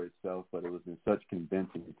score itself, but it was in such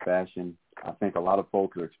convincing fashion. I think a lot of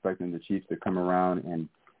folks are expecting the Chiefs to come around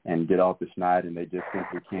and get off the schneid, and they just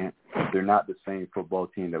simply can't. They're not the same football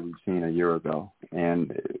team that we've seen a year ago.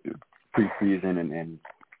 And preseason and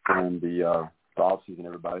the offseason,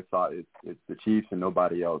 everybody thought it's the Chiefs and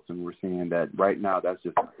nobody else, and we're seeing that right now that's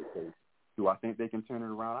just not the case. Do I think they can turn it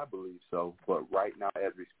around? I believe so. But right now,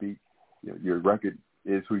 as we speak, your record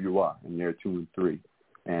is who you are, and you're 2-3.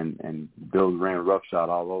 And Bills ran roughshod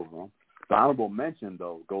all over them. The honorable mention,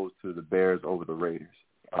 though, goes to the Bears over the Raiders.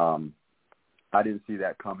 I didn't see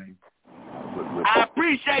that coming. I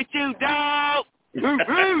appreciate you, dog.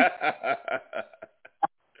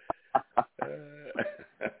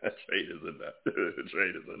 Trade is a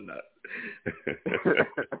nut.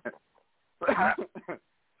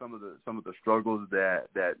 Some of the struggles that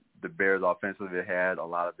the Bears offensively had, a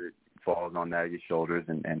lot of it falls on Nagy's shoulders,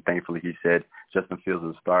 and thankfully he said Justin Fields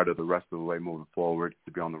is the starter the rest of the way moving forward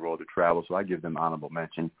to be on the road to travel, so I give them honorable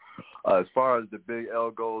mention. As far as the Big L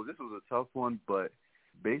goes, this was a tough one, but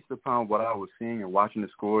based upon what I was seeing and watching the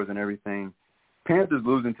scores and everything, Panthers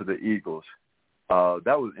losing to the Eagles,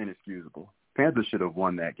 that was inexcusable. Panthers should have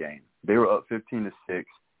won that game. They were up 15-6.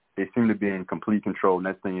 They seem to be in complete control.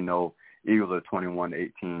 Next thing you know, Eagles are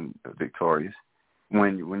 21-18 victorious.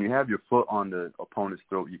 when you have your foot on the opponent's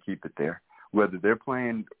throat, you keep it there. Whether they're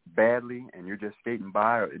playing badly and you're just skating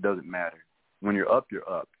by, or it doesn't matter. When you're up, you're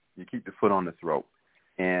up. You keep the foot on the throat.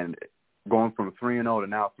 And going from 3-0 to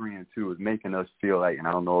now 3-2 is making us feel like, and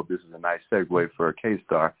I don't know if this is a nice segue for a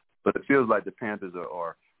K-Star, but it feels like the Panthers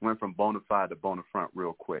went from bona fide to bona front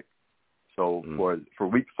real quick. So for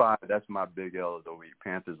week 5, that's my big L of the week.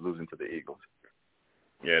 Panthers losing to the Eagles.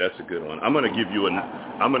 Yeah, that's a good one. I'm gonna give you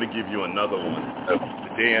another one.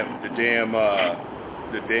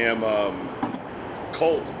 The damn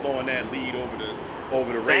Colts blowing that lead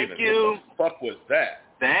over the Ravens. Thank you. What the fuck was that?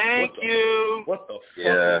 Thank you. What the fuck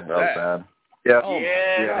that was bad. Yeah. Oh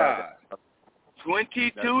yeah. God.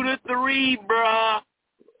 22-3, bruh.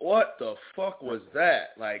 What the fuck was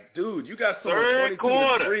that? Like, dude, you got someone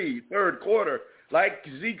 22-3, third quarter. Like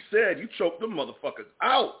Zeke said, you choked them motherfuckers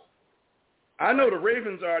out. I know the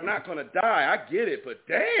Ravens are not going to die. I get it, but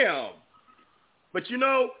damn. But,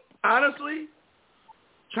 honestly,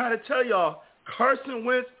 trying to tell y'all, Carson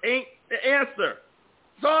Wentz ain't the answer.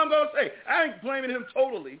 That's all I'm going to say. I ain't blaming him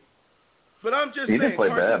totally, but I'm just saying. He didn't play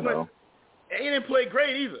Carson bad, though. He didn't play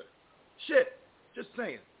great either. Shit. Just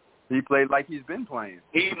saying. He played like he's been playing.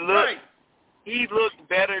 He looked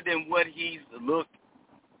better than what he's looked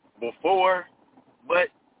before, but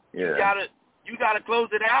you gotta close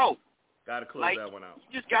it out. Got to close that one out.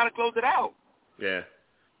 You just got to close it out. Yeah.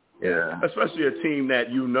 Yeah. Especially a team that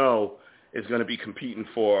is going to be competing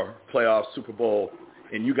for playoff Super Bowl,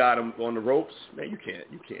 and you got them on the ropes. Man, you can't.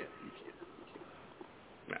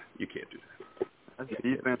 Nah, you can't do that. That's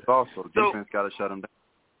defense also. Defense got to shut them down.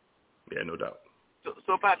 Yeah, no doubt.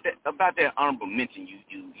 So about that honorable mention you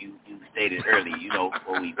stated earlier,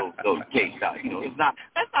 before we go to K-Star, let's not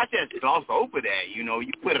just gloss over that, you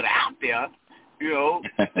put it out there.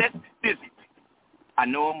 That's busy. I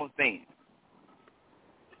know I'm a fan.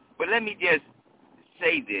 But let me just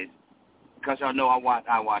say this, because y'all know I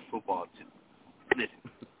watch football too. Listen.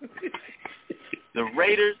 The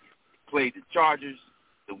Raiders played the Chargers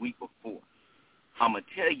the week before. I'm going to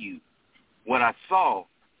tell you, what I saw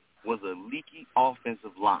was a leaky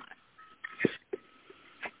offensive line.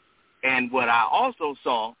 And what I also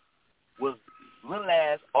saw was little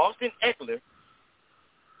ass Austin Eckler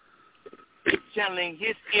channeling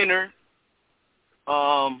his inner,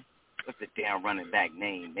 what's the damn running back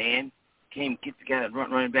name, man? Can't get together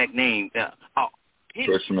running back name.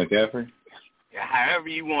 Christian McCaffrey? However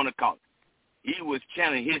you want to call it. He was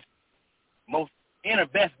channeling his most inner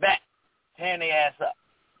best back, tearing their ass up.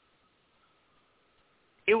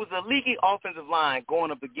 It was a leaky offensive line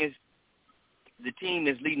going up against the team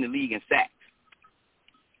that's leading the league in sacks.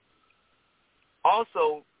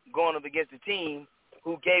 Also going up against the team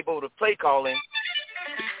who gave over the play calling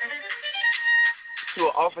to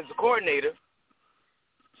an offensive coordinator.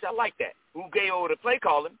 So I like that. Who gave over the play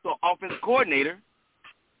calling to an offensive coordinator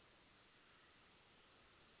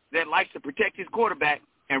that likes to protect his quarterback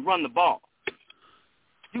and run the ball.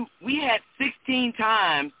 Dude, we had 16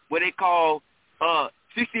 times where they call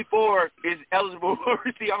 64 is eligible for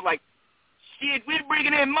receive. I was like, shit, we're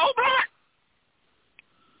bringing in Mo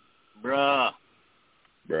Bruh.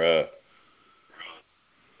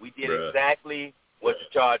 We did exactly what the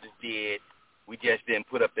Chargers did. We just didn't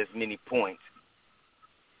put up as many points.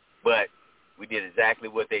 But we did exactly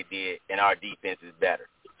what they did, and our defense is better.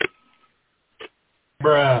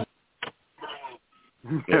 Bruh.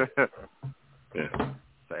 Yeah.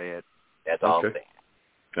 Say it. That's all I'm saying.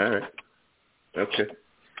 All right. Okay.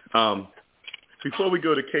 Before we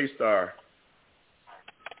go to K-Star,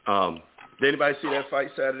 did anybody see that fight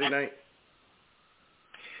Saturday night?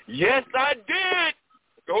 Yes, I did.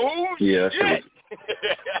 Oh, yeah, shit.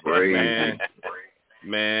 Great.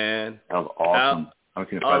 Man. That was awesome. I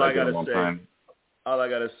can't find that in a long time. All I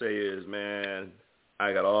got to say is, man,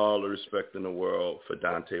 I got all the respect in the world for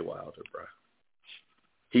Deontay Wilder, bro.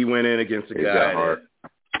 He went in against a guy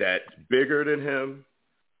that's bigger than him,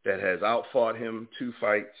 that has outfought him 2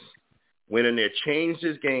 fights, went in there, changed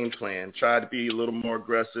his game plan, tried to be a little more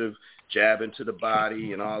aggressive, jabbing to the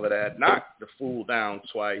body and all of that, knocked the fool down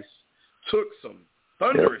twice, took some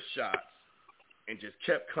thunderous shots, and just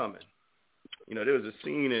kept coming. There was a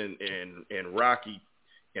scene in Rocky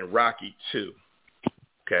 2,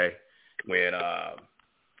 okay, when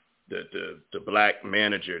the black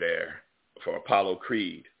manager there for Apollo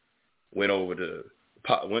Creed went to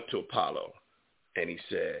Apollo, and he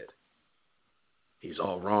said, "He's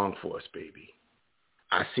all wrong for us, baby.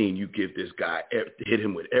 I seen you give this guy, hit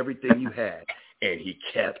him with everything you had, and he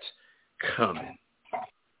kept coming."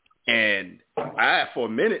 And I, for a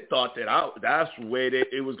minute, thought that's the way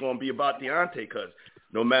that it was going to be about Deontay, because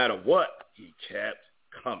no matter what, he kept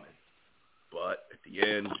coming. but at the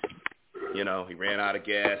end, you know, he ran out of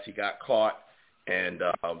gas. He got caught, and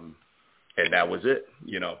that was it.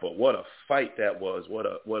 You know, but what a fight that was! What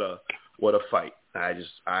a fight!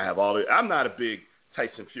 I'm not a big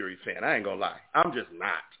Tyson Fury fan. I ain't gonna lie. I'm just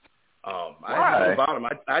not. Why? I don't know about him.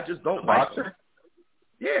 I just don't like him. Boxer?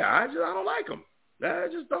 Yeah, I don't like him. I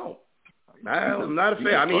just don't. I'm not a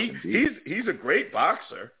fan. I mean, he's a great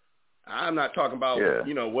boxer. I'm not talking about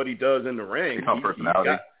you know what he does in the ring.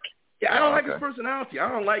 Personality. I don't like his personality. I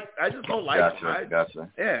just don't like him. Gotcha.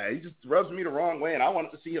 Yeah, he just rubs me the wrong way, and I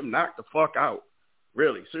wanted to see him knock the fuck out.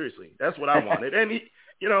 Really, seriously, that's what I wanted. And he,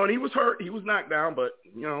 you know, and he was hurt. He was knocked down, but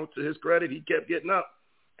you know, to his credit, he kept getting up.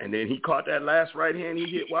 And then he caught that last right hand he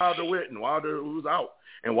hit Wilder with, and Wilder was out.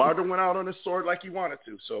 And Wilder went out on his sword like he wanted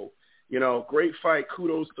to. So, you know, great fight.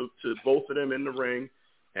 Kudos to both of them in the ring.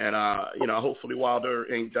 And, you know, hopefully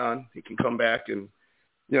Wilder ain't done. He can come back and,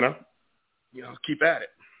 you know, keep at it.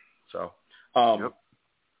 So,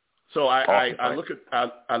 so I look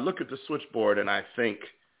at the switchboard and I think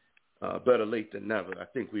better late than never. I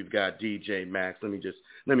think we've got DJ Max. Let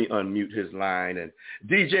me unmute his line. And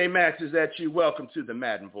DJ Max, is that you? Welcome to the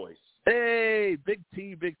Madden Voice. Hey, Big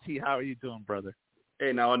T. How are you doing, brother?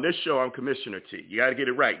 Hey, now on this show, I'm Commissioner T. You got to get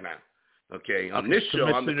it right now. Okay, on this show,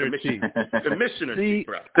 I'm the Commissioner T,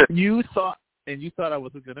 bro. You thought I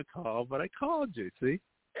wasn't going to call, but I called you, see?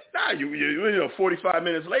 Nah, you 45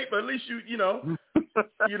 minutes late, but at least you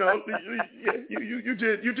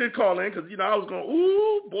did call in because I was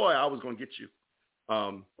going, I was going to get you.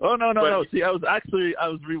 No. See, I was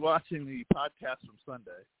rewatching the podcast from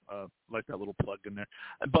Sunday. Like that little plug in there.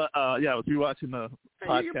 But I was rewatching the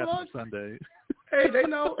podcast from Sunday. Hey, they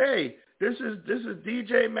know. Hey, this is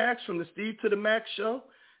DJ Max from the Steve to the Max show.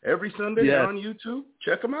 Every Sunday on YouTube.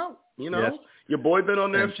 Check them out. You know, your boy been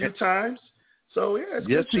on there a few times. So it's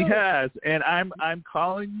yes, he has, and I'm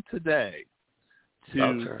calling today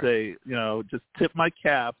to say, just tip my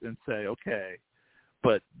cap and say, okay,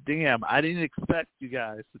 but damn, I didn't expect you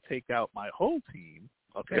guys to take out my whole team.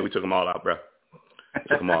 Okay, we took them all out, bro.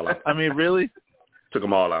 Took them all out. I mean, really? Took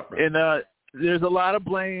them all out, bro. And there's a lot of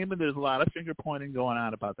blame and there's a lot of finger pointing going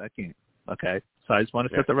on about that game. Okay, so I just want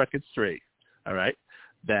to set the record straight. All right,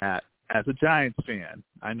 that as a Giants fan,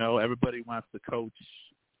 I know everybody wants to coach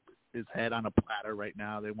his head on a platter right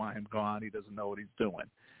now. They want him gone. He doesn't know what he's doing.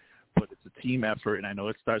 But it's a team effort, and I know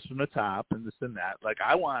it starts from the top and this and that. Like,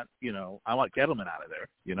 I want Gettleman out of there.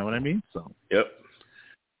 You know what I mean? So. Yep.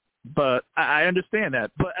 But I understand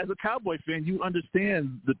that. But as a Cowboy fan, you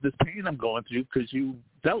understand this pain I'm going through because you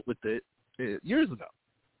dealt with it years ago.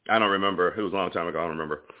 I don't remember. It was a long time ago. I don't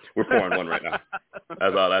remember. We're 4-1 right now.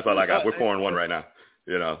 That's all I got. We're 4-1 right now.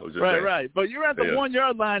 Right. But you're at the 1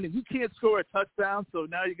 yard line and you can't score a touchdown. So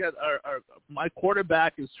now you got my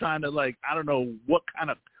quarterback is trying to I don't know what kind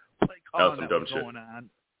of play calling that was going on.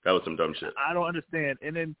 That was some dumb shit. I don't understand.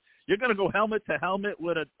 And then you're going to go helmet to helmet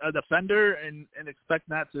with a defender and expect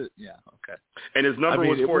not to. Yeah. Okay. And his number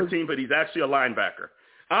was 14, but he's actually a linebacker.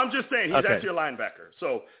 I'm just saying he's actually a linebacker.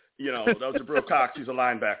 So, that was Jabril Cox. He's a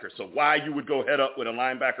linebacker. So why you would go head up with a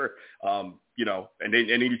linebacker, and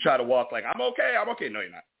then you try to walk like, I'm okay. No,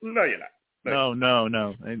 you're not.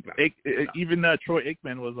 No. And even Troy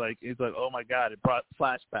Aikman was he's like, oh, my God, it brought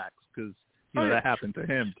flashbacks because, that happened to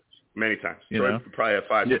him. Many times. Troy probably had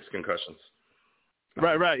 5-6 concussions.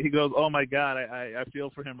 Right. He goes, oh, my God, I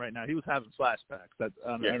feel for him right now. He was having flashbacks. I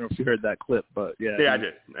don't know if you heard that clip, but, I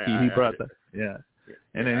did. He brought that. Yeah.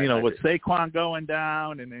 And then, with Saquon going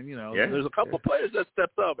down, and then, there's a couple of players that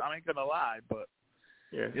stepped up. I ain't going to lie, but,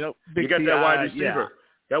 you got that wide receiver.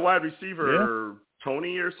 That wide receiver,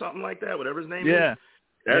 Tony or something like that, whatever his name is.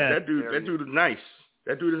 That dude is nice.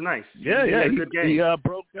 That dude is nice. Yeah. He had a good game.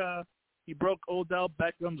 He broke Odell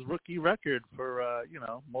Beckham's rookie record for,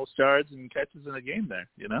 most yards and catches in a game there,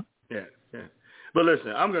 Yeah. But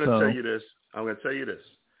listen, I'm going to tell you this.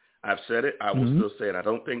 I've said it. I will still say it. I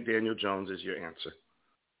don't think Daniel Jones is your answer.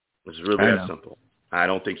 It's really that simple. I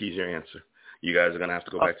don't think he's your answer. You guys are going to have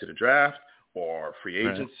to go back to the draft or free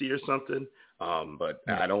agency or something. But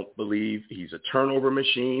I don't believe he's a turnover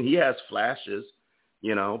machine. He has flashes,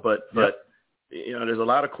 but there's a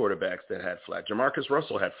lot of quarterbacks that had flashes. Jamarcus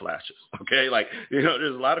Russell had flashes. Okay,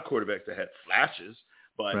 there's a lot of quarterbacks that had flashes,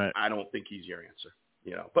 but I don't think he's your answer.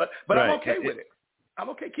 But I'm okay with it. I'm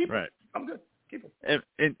okay. Keep it. I'm good. And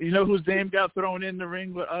you know whose name got thrown in the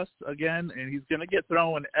ring with us again, and he's going to get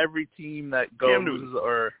thrown in every team that goes. Cam Newton.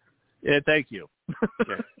 Thank you.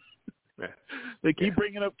 They keep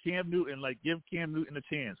bringing up Cam Newton, give Cam Newton a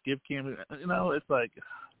chance. Give Cam Newton, it's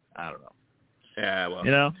I don't know. Yeah,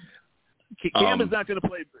 well. Cam is not going to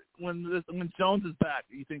play when Jones is back.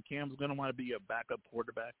 You think Cam's going to want to be a backup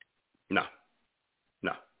quarterback? No,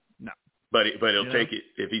 No. But he'll take it.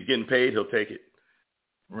 If he's getting paid, he'll take it.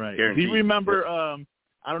 Right. Guaranteed. Do you remember? I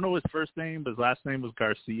don't know his first name, but his last name was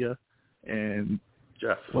Garcia. And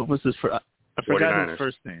Jeff. What was his first? I forgot 49ers. his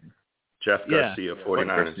first name. Jeff Garcia,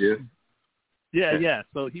 49ers. Yeah.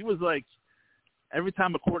 So he was like, every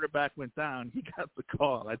time a quarterback went down, he got the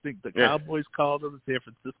call. I think the Cowboys called him, San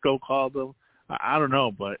Francisco called him. I don't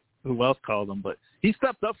know, but who else called him? But he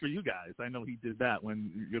stepped up for you guys. I know he did that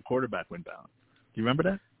when your quarterback went down. Do you remember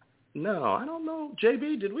that? No, I don't know.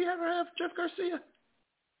 JB, did we ever have Jeff Garcia?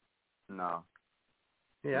 No.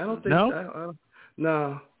 Yeah, I don't think. No.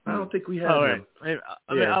 No, I don't think we had him. Right.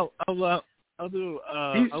 I mean, I'll do.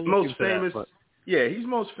 He's I'll most famous. That, yeah, he's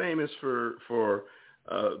most famous for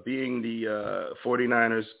being the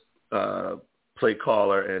 49ers play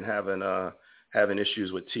caller and having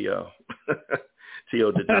issues with T.O.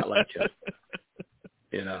 T.O. did not like him.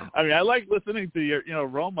 You know. I mean, I like listening to your,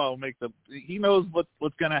 Romo make he knows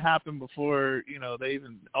what's going to happen before, they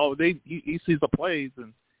even, he sees the plays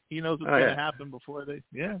and he knows what's going to happen before they,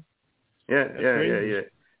 Yeah. But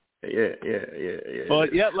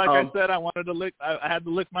I said, I wanted to I had to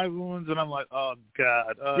lick my wounds and I'm like, oh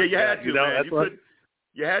God. You had to, man.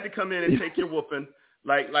 You had to come in and take your whooping.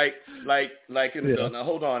 Like in the Now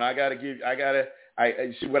hold on. What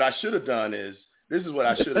I should have done is, this is what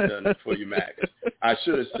I should have done for you, Max. I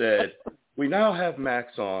should have said, we now have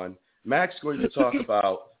Max on. Max is going to talk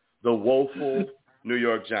about the woeful New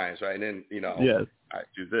York Giants, right? And then, yes. I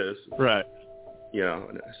do this. Right.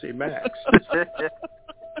 And I say, Max,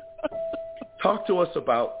 talk to us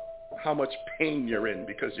about how much pain you're in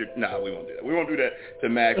because we won't do that. We won't do that to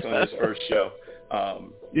Max on his first show. I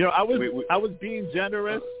was being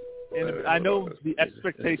generous. And I know the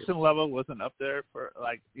expectation level wasn't up there for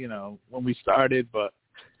when we started, but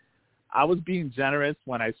I was being generous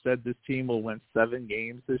when I said this team will win 7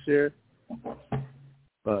 games this year.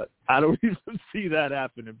 But I don't even see that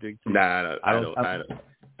happen in Big Ten. Nah, I don't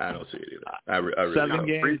see it either. I really 7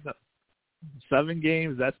 games. 7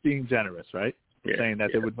 games. That's being generous, right? Yeah, saying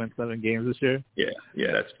that they would win 7 games this year. Yeah,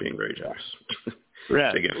 that's being very generous.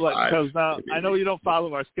 Yeah, because now I know you don't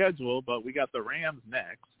follow our schedule, but we got the Rams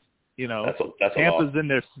next. That's Tampa's in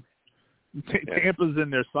there. Tampa's in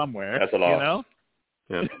there somewhere. That's a loss.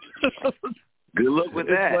 Yeah. Good luck with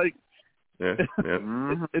that. Like,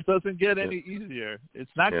 it doesn't get any easier. It's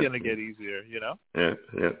not going to get easier. Yeah.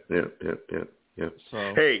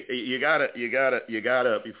 So. Hey, you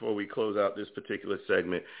gotta before we close out this particular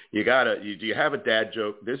segment, do you have a dad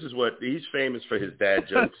joke? This is what he's famous for, his dad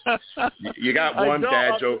jokes. You got one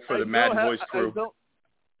dad joke for the Mad Voice crew?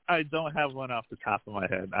 I don't have one off the top of my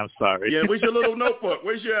head. I'm sorry. Yeah, where's your little notebook?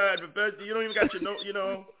 Where's your? You don't even got your note.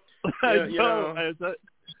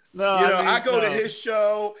 I go to his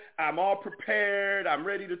show. I'm all prepared. I'm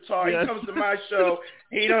ready to talk. He comes to my show.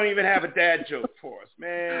 He don't even have a dad joke for us,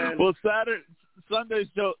 man. Well, Sunday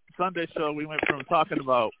show, we went from talking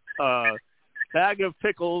about bag of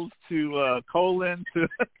pickles to colon to.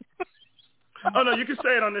 Oh no, you can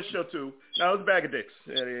say it on this show too. No, it's a bag of dicks.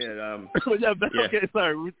 Okay,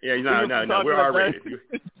 sorry. Yeah, no, we're R-rated.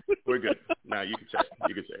 We're good. No, you can say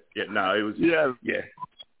it. Yeah, no, it was. Yeah.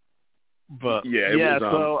 But it was.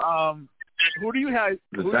 So who do you have?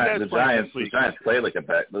 The Giants play like a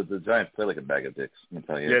bag. The Giants play like a bag of dicks. I'm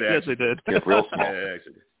telling you. Yes, they did. It's real small.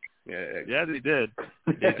 Yeah, they did.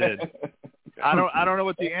 They did. I don't know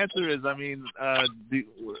what the answer is. I mean,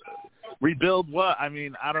 rebuild what? I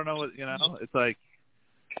mean, I don't know what, it's like,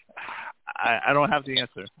 I don't have the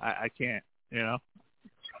answer. I can't,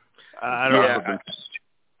 I don't know.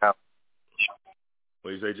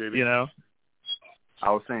 What do you say, JB?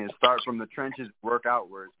 I was saying start from the trenches, work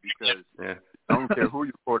outwards, because I don't care who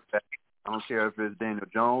your quarterback. I don't care if it's Daniel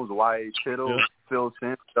Jones, Y.A. Tittle, Phil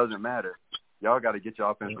Simms, doesn't matter. Y'all got to get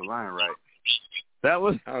your offensive line right. I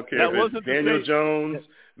don't care if it's Daniel Jones,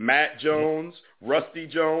 Matt Jones, Rusty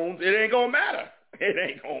Jones. It ain't gonna matter.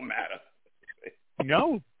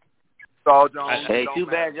 No. Saul Jones. Hey, too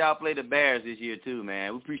bad y'all play the Bears this year too,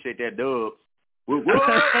 man. We appreciate that dub.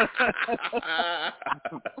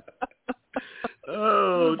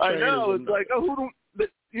 Oh, I know. It's like,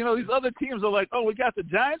 these other teams are like, we got the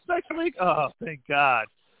Giants next week. Oh, thank God.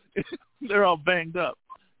 They're all banged up,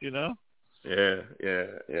 Yeah.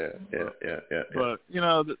 But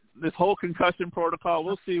this whole concussion protocol,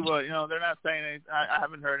 we'll see what they're not saying anything. I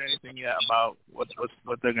haven't heard anything yet about what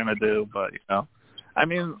they're gonna do. But I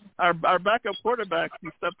mean, our backup quarterback, he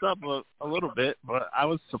stepped up a little bit, but I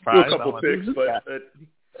was surprised. Threw a couple picks, but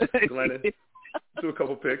Glennon threw a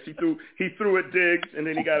couple picks. He threw at Diggs, and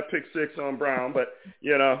then he got a pick 6 on Brown. But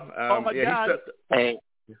oh my God.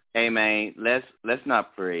 Hey man, let's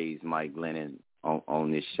not praise Mike Glennon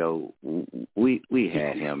on this show, we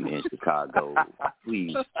had him in Chicago.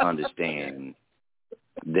 Please understand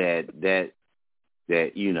that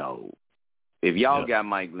you know, if y'all got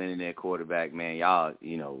Mike Glennon at quarterback, man, y'all,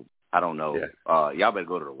 you know, I don't know, y'all better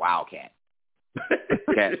go to the Wildcat.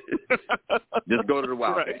 Just go to the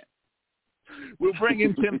Wildcat. Right. We'll bring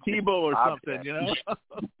in Tim Tebow or something, you know.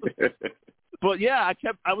 But yeah,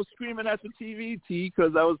 I was screaming at the TV,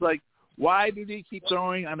 because I was like, why do they keep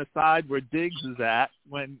throwing on the side where Diggs is at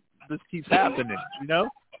when this keeps happening? You know,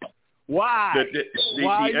 why? The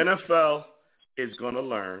NFL is going to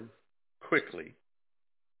learn quickly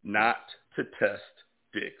not to test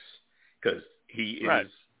Diggs because he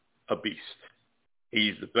is a beast.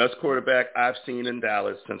 He's the best quarterback I've seen in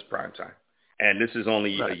Dallas since primetime. And this is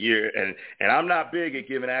only a year. And I'm not big at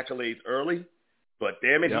giving accolades early, but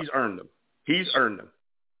damn it, he's earned them. He's earned them.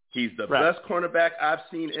 He's the best cornerback I've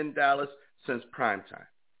seen in Dallas since primetime.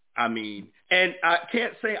 I mean, and I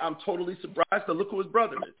can't say I'm totally surprised to look who his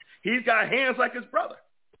brother is. He's got hands like his brother.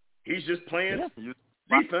 He's just playing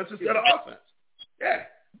defense instead of offense. Yeah.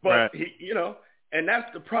 But, he, you know, and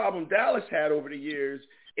that's the problem Dallas had over the years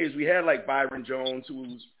is we had like Byron Jones,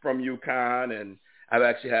 who's from UConn, and I've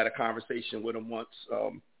actually had a conversation with him once.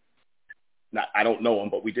 I don't know him,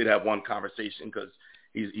 but we did have one conversation because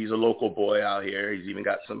he's a local boy out here. He's even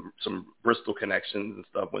got some Bristol connections and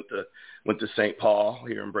stuff. Went to St. Paul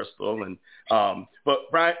here in Bristol, and but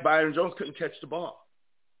Byron Jones couldn't catch the ball.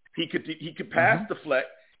 He could pass deflect.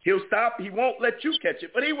 He'll stop. He won't let you catch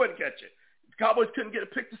it, but he wouldn't catch it. The Cowboys couldn't get a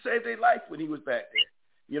pick to save their life when he was back there.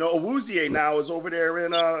 You know, Awuzie now is over there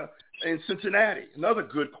in Cincinnati, another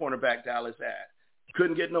good cornerback Dallas had.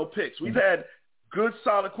 Couldn't get no picks. We've had good,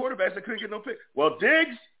 solid quarterbacks that couldn't get no picks. Well,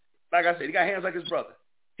 Diggs, like I said, he got hands like his brother.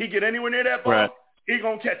 He get anywhere near that ball, he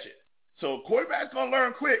gonna catch it. So quarterback's gonna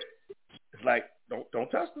learn quick. It's like don't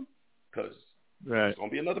test him because it's gonna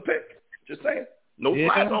be another pick. Just saying, no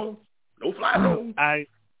fly zone, no fly zone. I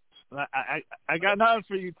got nothing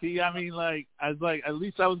for you, T. I mean, like I was like, at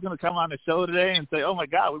least I was gonna come on the show today and say, oh my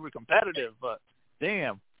God, we were competitive, but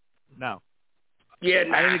damn, no. Yeah,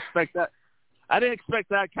 I didn't expect that. I didn't expect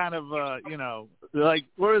that kind of, you know, like,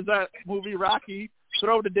 where is that movie, Rocky?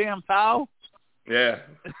 Throw the damn towel? Yeah.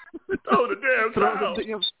 Throw the damn towel.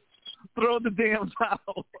 Throw the damn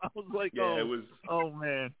towel. I was like, it was, oh,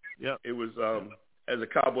 man. Yep. It was, as a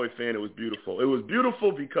Cowboy fan, it was beautiful. It was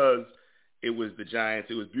beautiful because it was the Giants.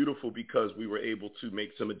 It was beautiful because we were able to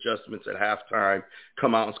make some adjustments at halftime,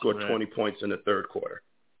 come out and score 20 points in the third quarter.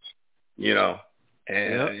 You know,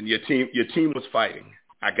 and your team was fighting.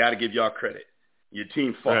 I got to give y'all credit. Your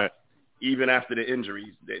team fought, even after the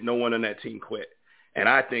injuries. That no one on that team quit. And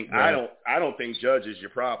I think I don't think Judge is your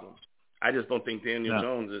problem. I just don't think Daniel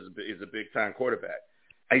Jones is a big time quarterback.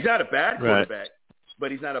 He's not a bad quarterback,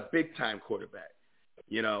 but he's not a big time quarterback.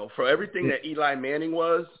 You know, for everything that Eli Manning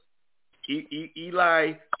was,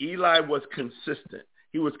 Eli was consistent.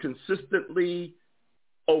 He was consistently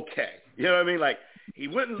okay. You know what I mean? Like he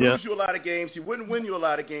wouldn't lose you a lot of games. He wouldn't win you a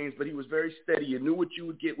lot of games, but he was very steady. You knew what you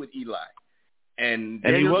would get with Eli. And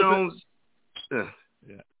Daniel Jones,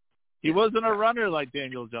 he wasn't a runner like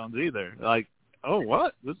Daniel Jones either. Like, oh,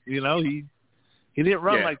 what? This, you know, he didn't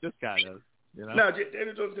run like this guy does. You know? No,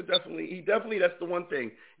 Daniel Jones could definitely. That's the one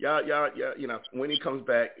thing. Y'all, you know, when he comes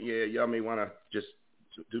back, y'all may want to just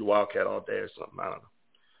do the Wildcat all day or something. I don't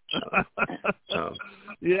know.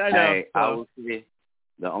 I know. Hey, I will say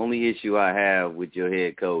the only issue I have with your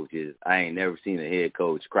head coach is I ain't never seen a head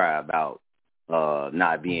coach cry about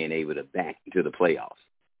not being able to back into the playoffs.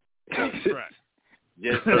 Right.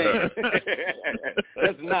 Just saying.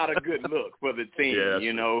 That's not a good look for the team. Yeah,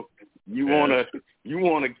 you know, you wanna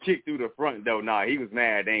kick through the front door. Nah, he was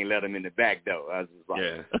mad they ain't let him in the back door. I was just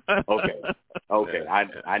like, okay.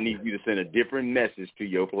 I need you to send a different message to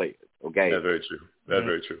your players. Okay. That's very true. That's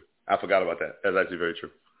very true. I forgot about that. That's actually very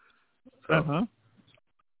true. So.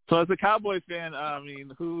 So as a Cowboy fan, I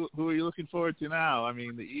mean, who are you looking forward to now? I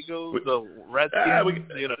mean, the Eagles, the Redskins.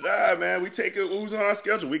 Man, we take it. Who's on our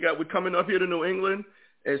schedule? We're coming up here to New England.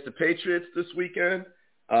 It's the Patriots this weekend.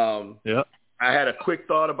 I had a quick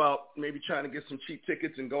thought about maybe trying to get some cheap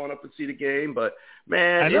tickets and going up and see the game, but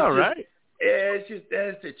man, it's just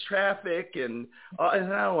that's the traffic and I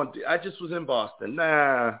don't want. I just was in Boston.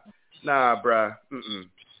 Nah, bruh.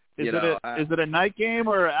 Is it a night game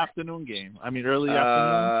or an afternoon game? I mean, early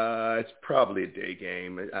afternoon? It's probably a day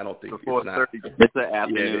game. I don't think it's 4:30. It's an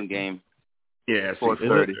afternoon game. Yeah,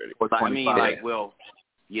 4:30. I mean, 4:35.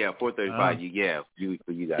 You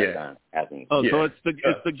guys time afternoon. Oh, so it's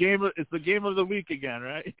the game. It's the game of the week again,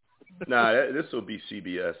 right? Nah, this will be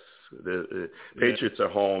CBS. The Patriots are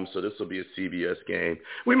home, so this will be a CBS game.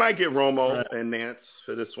 We might get Romo and Nance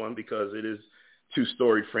for this one because it is two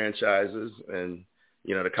storied franchises, and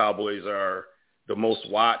the Cowboys are the most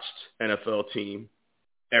watched NFL team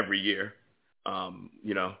every year.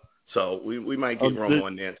 So we might get Romo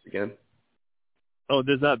and Nance again. Oh,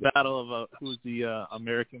 there's that battle of who's the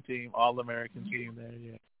American team, All-American team there.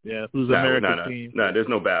 Yeah. Who's the American team? No, there's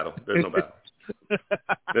no battle. There's no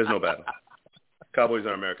battle. Cowboys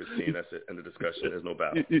are America's team. That's it. End of discussion. There's no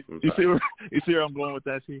battle. You see where I'm going with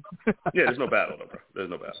that team? Yeah, there's no battle, though, bro. There's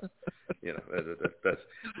no battle. That's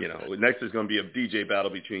next is going to be a DJ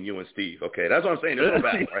battle between you and Steve. Okay, that's what I'm saying. There's no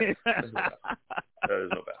battle, right?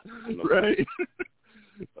 There's no battle. Right.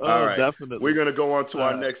 All right. Definitely. We're going to go on to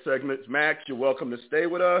our next segment. Max, you're welcome to stay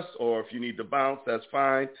with us, or if you need to bounce, that's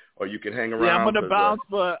fine, or you can hang around. Yeah, I'm going to bounce,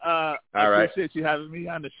 but I appreciate you having me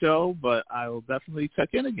on the show, but I will definitely check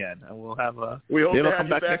in again, and we'll have we hope to have come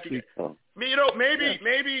you back back next week.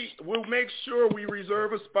 Maybe we'll make sure we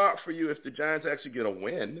reserve a spot for you if the Giants actually get a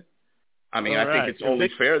win. I mean, I think it's only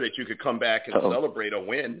fair that you could come back and celebrate a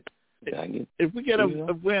win. If we get a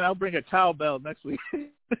win, I'll bring a cowbell next week.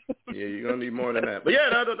 Yeah, you're going to need more than that. But, yeah,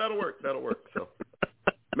 that'll work. So,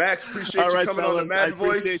 Max, appreciate you coming on the Mad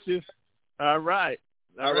Voice. I appreciate you. All right.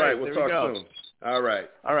 We'll talk soon. All right.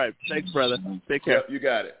 Thanks, brother. Take care. Yep, you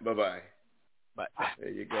got it. Bye-bye. Bye. There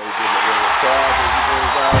you go. Give him a little applause as he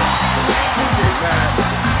goes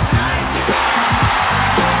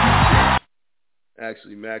out.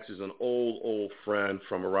 Actually, Max is an old friend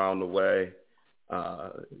from around the way.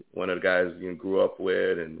 One of the guys grew up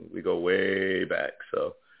with, and we go way back.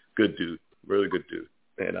 So, good dude, really good dude.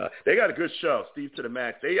 And they got a good show, Steve to the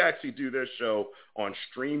Max. They actually do their show on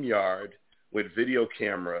StreamYard with video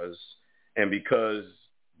cameras, and because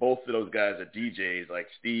both of those guys are DJs, like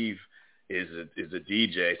Steve is a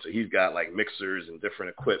DJ, so he's got like mixers and different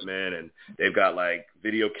equipment, and they've got like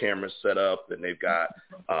video cameras set up, and they've got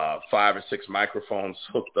 5 or 6 microphones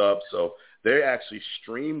hooked up, so they actually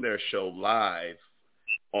stream their show live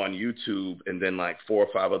on YouTube and then like 4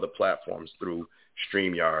 or 5 other platforms through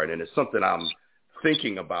StreamYard. And it's something I'm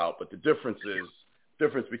thinking about, but the difference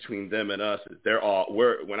between them and us is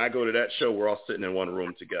when I go to that show, we're all sitting in one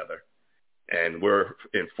room together, and we're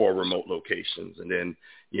in 4 remote locations. And then,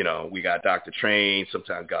 we got Dr. Train,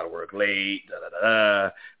 sometimes got to work late,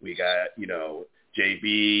 We got,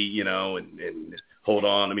 JB, and hold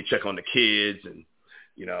on, let me check on the kids. And,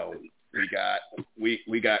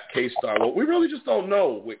 we got K-Star. Well, we really just don't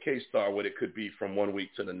know with K-Star what it could be from one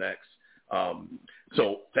week to the next.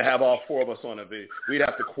 So to have all 4 of us on a video, we'd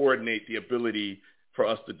have to coordinate the ability for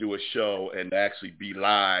us to do a show and actually be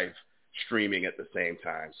live streaming at the same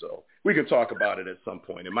time. So we can talk about it at some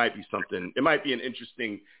point. It might be an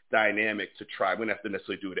interesting dynamic to try. We don't have to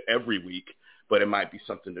necessarily do it every week, but it might be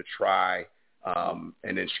something to try and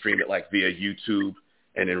then stream it like via YouTube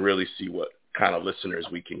and then really see what kind of listeners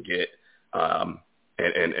we can get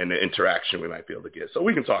and the interaction we might be able to get. So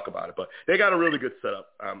we can talk about it, but they got a really good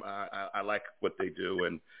setup. I like what they do,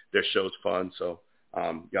 and their show's fun. So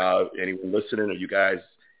y'all, anyone listening, or you guys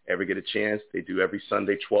ever get a chance, they do every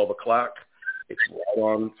Sunday, 12 o'clock. It's right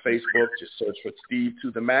on Facebook. Just search for Steve to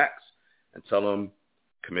the Max and tell them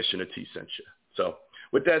Commissioner T sent you. So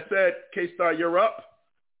with that said, K-Star, you're up.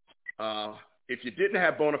 If you didn't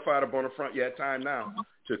have Bonafide or Bonafront, you had time now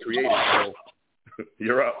to create it. So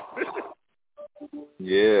you're up.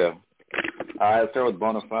 Yeah. Let's start with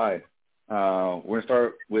Bonafide. We're going to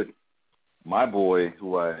start with my boy,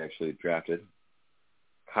 who I actually drafted,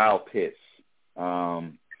 Kyle Pitts.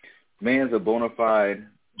 Man's a Bonafide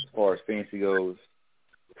as far as fantasy goes,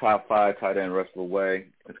 top 5 tight end rest of the way.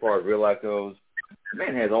 As far as real life goes, the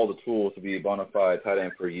man has all the tools to be a Bonafide tight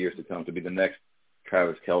end for years to come, to be the next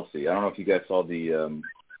Travis Kelce. I don't know if you guys saw the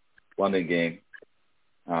London game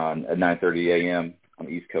at 9:30 a.m. on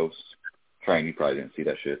the East Coast. Trying, you probably didn't see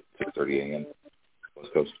that shit. 6:30 a.m.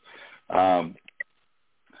 West Coast.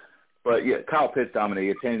 But yeah, Kyle Pitts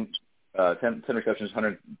dominated. 10 receptions,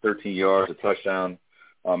 113 yards, a touchdown,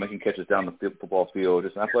 making catches down the football field.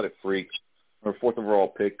 Just an athletic freak. Our 4th overall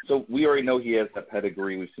pick. So we already know he has that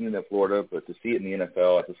pedigree. We've seen it in Florida, but to see it in the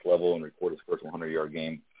NFL at this level and record his first 100-yard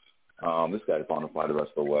game, this guy's Bonafide the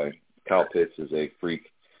rest of the way. Kyle Pitts is a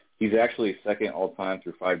freak. He's actually second all-time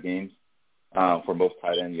through 5 games for most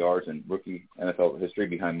tight end yards in rookie NFL history,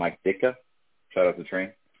 behind Mike Ditka. Shout out to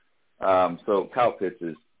Train. So Kyle Pitts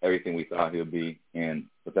is everything we thought he would be. And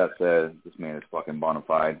with that said, this man is fucking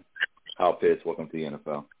Bonafide. Kyle Pitts, welcome to the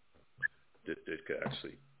NFL. Ditka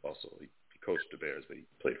actually also, he coached the Bears, but he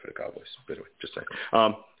played for the Cowboys. But anyway, just saying.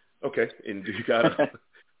 Okay, and you got a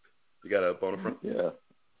Bonafide? Yeah.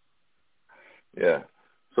 Yeah.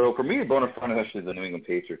 So for me, bona fide is actually the New England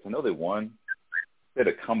Patriots. I know they won. They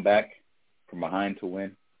had to come back from behind to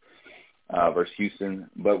win versus Houston.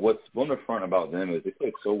 But what's bona fide about them is they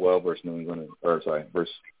played so well versus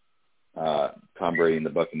versus Tom Brady and the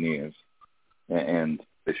Buccaneers, and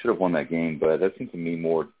they should have won that game. But that seems to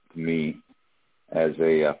me as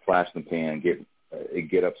a flash in the pan,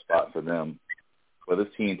 get up spot for them. But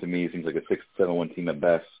this team to me seems like a 6-7-1 team at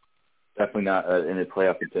best. Definitely not in a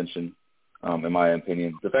playoff contention. In my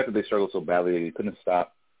opinion, the fact that they struggled so badly, they couldn't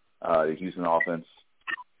stop the Houston offense.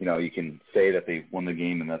 You know, you can say that they won the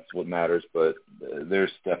game and that's what matters, but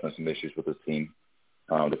there's definitely some issues with this team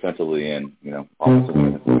defensively and, you know,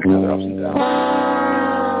 offensively. Their ups and downs.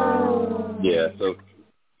 Yeah, so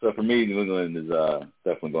for me, New England is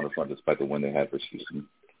definitely going to front despite the win they had versus Houston.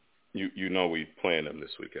 You know we playing them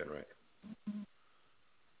this weekend, right?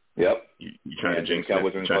 Yep. You trying to jinx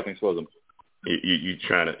Cowboys are going to expose them. You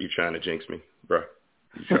trying to jinx me, bro?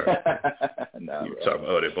 No, you talking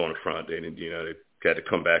about they're bona fide. They had to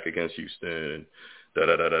come back against Houston and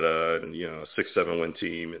and 6-7-1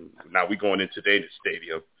 team, and now we going into the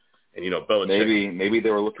stadium, and Belichick. Maybe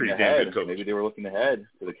they were looking ahead. Maybe they were looking ahead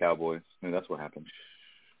to the Cowboys. Maybe that's what happened.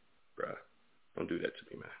 Bruh, don't do that to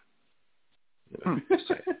me, man. Just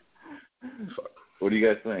saying. Fuck. What do you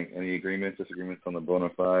guys think? Any agreements, disagreements on the bona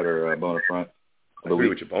fide or bona front? I agree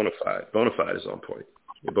with your bona fide. Bona fide is on point.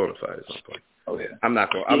 Your bona fide is on point. Oh yeah. I'm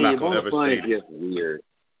not going to ever say it's just weird.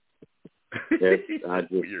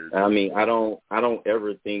 Weird. I mean, I don't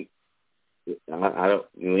ever think. I don't.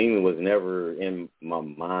 New England was never in my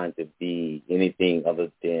mind to be anything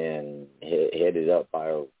other than headed up by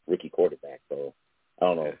a rookie quarterback. So I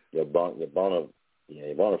don't know. Your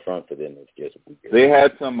bona front for them is just weird. They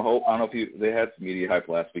had some hope. I don't know if they had some media hype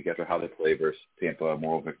last week after how they played versus Tampa,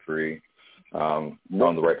 moral victory. On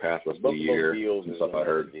the right path rest of the year. Some stuff I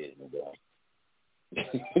heard.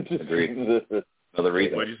 Agreed. Another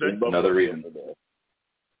reason. What did you say? Another reason.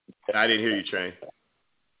 I didn't hear you, Train.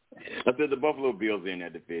 I said the Buffalo Bills are in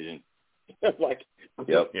that division. Like,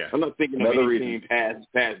 yep. Yeah. I'm not thinking of Another any reason. team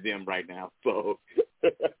past them right now. So.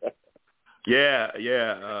 Yeah.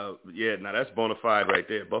 Now that's bona fide right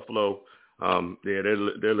there. Buffalo.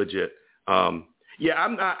 They're legit. I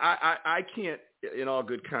can't, in all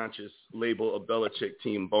good conscience, label a Belichick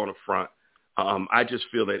team bona fide. I just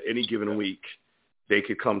feel that any given week they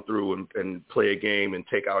could come through and play a game and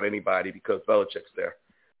take out anybody because Belichick's there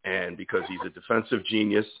and because he's a defensive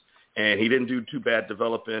genius and he didn't do too bad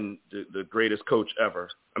developing the greatest coach ever.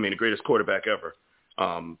 I mean, the greatest quarterback ever.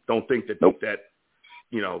 Don't think that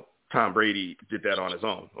Tom Brady did that on his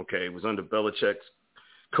own. Okay, it was under Belichick's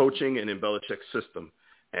coaching and in Belichick's system,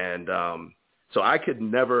 and so I could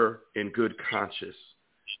never, in good conscience,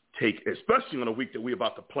 take, especially on a week that we're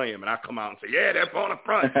about to play him, and I come out and say, yeah, they're on the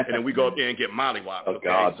front, and then we go up there and get mollywopped. Oh, okay,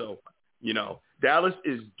 God. So Dallas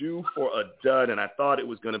is due for a dud, and I thought it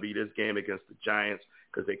was going to be this game against the Giants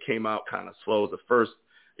because they came out kind of slow.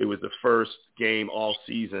 It was the first game all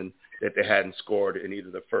season that they hadn't scored in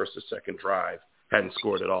either the first or second drive, hadn't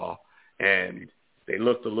scored at all, and they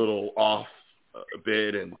looked a little off a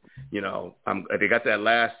bit, and they got that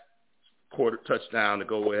last quarter touchdown to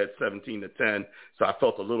go ahead 17-10, so I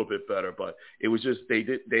felt a little bit better, but it was just they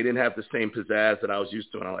didn't have the same pizzazz that I was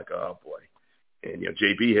used to, and I'm like, oh boy. And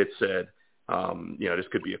JB had said, this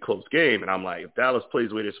could be a close game, and I'm like, if Dallas plays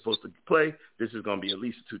the way they're supposed to play, this is going to be at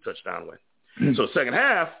least a 2-touchdown win. So second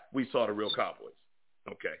half, we saw the real Cowboys.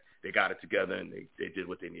 Okay, they got it together and they did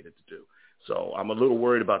what they needed to do. So I'm a little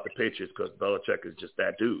worried about the Patriots because Belichick is just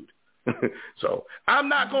that dude. So I'm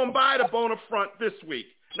not going to buy the bona front this week.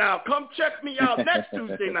 Now, come check me out next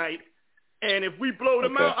Tuesday night, and if we blow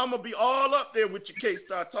them out, I'm going to be all up there with your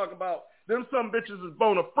K-Star talking about them some bitches is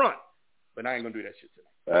bona front. But I ain't going to do that shit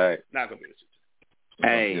tonight. All right. Not going to do that shit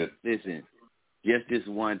tonight. Hey, listen, just this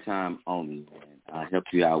one time only, man. I'll help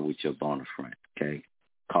you out with your bona front, okay?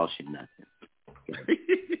 Cost you nothing.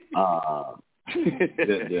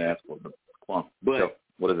 But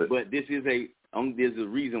what is it? But there's a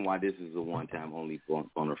reason why this is a one-time only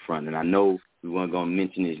on the front, and I know we weren't going to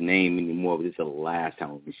mention his name anymore, but this is the last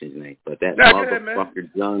time we mention his name. But that motherfucker,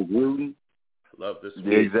 John Gruden, love this.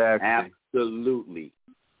 Exactly. Absolutely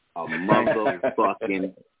a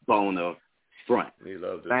motherfucking bona front. He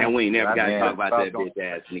loves it. And we ain't never got to talk about that bitch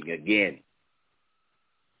ass nigga again.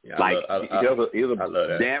 Yeah, like I love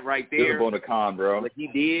that. That right there. He's a bona con, bro. What he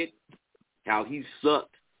did, how he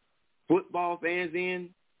sucked football fans in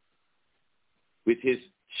with his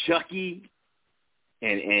Chucky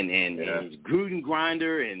and his Gruden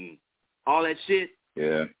grinder and all that shit.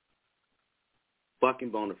 Yeah. Fucking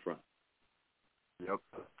bona front. Yep.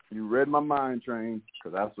 You read my mind, Train,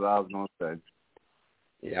 because that's what I was going to say.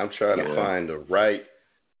 Yeah, I'm trying to find the right.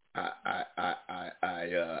 I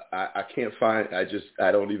can't find.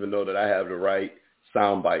 I don't even know that I have the right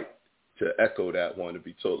soundbite to echo that one. To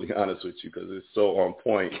be totally honest with you, because it's so on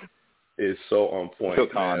point. It's so on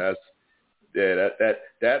point. Man.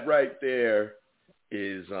 That right there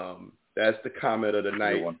is that's the comment of the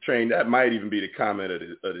night. Train. That might even be the comment of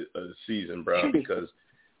the season, bro. Because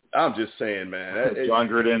I'm just saying, man. John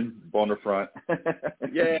Gruden, Bonafront.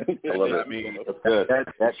 Yeah, I love it. I mean, that's good.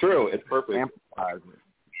 That's true. It's perfect.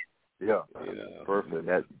 Yeah, perfect.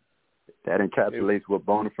 That encapsulates what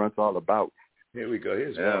Bonafront's all about. Here we go.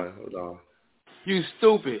 Here's one. Hold on. You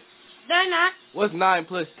stupid. They're not. What's 9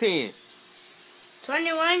 plus 10?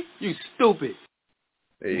 21. You stupid.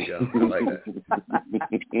 There you go. I like that.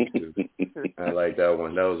 I like that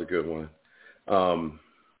one. That was a good one.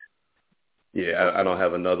 Yeah, I don't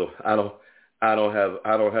have another. I don't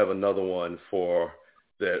have another one for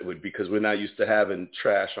that would, because we're not used to having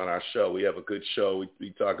trash on our show. We have a good show.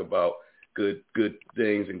 We talk about good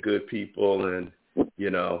things and good people, and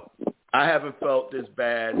I haven't felt this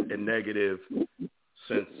bad and negative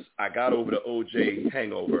since I got over the OJ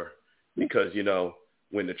hangover, because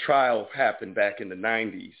when the trial happened back in the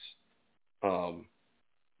 90s,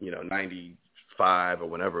 95 or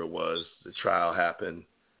whenever it was, the trial happened.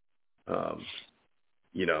 And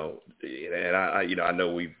I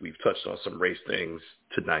know we've touched on some race things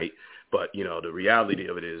tonight, but the reality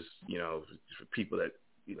of it is, for people that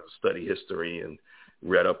study history and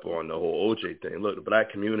read up on the whole OJ thing, look, the black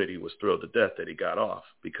community was thrilled to death that he got off,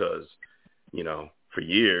 because for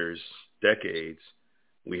years, decades,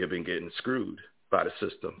 we have been getting screwed by the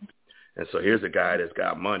system. And so here's a guy that's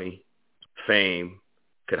got money, fame,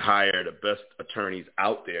 could hire the best attorneys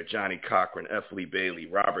out there, Johnny Cochran, F. Lee Bailey,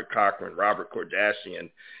 Robert Cochran, Robert Kardashian,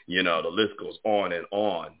 the list goes on and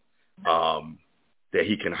on, that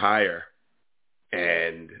he can hire.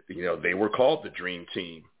 And, they were called the Dream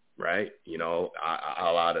Team, right? A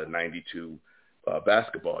lot of 92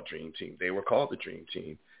 basketball Dream Team. They were called the Dream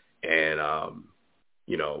Team. And,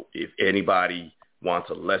 if anybody wants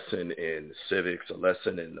a lesson in civics, a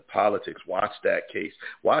lesson in the politics, watch that case.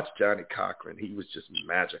 Watch Johnny Cochran. He was just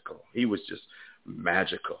magical.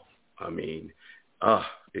 I mean,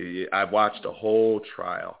 I watched the whole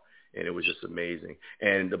trial, and it was just amazing.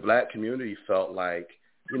 And the black community felt like,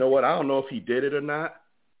 I don't know if he did it or not,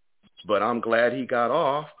 but I'm glad he got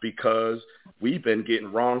off, because we've been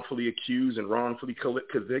getting wrongfully accused and wrongfully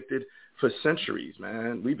convicted for centuries,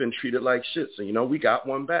 man. We've been treated like shit. So, we got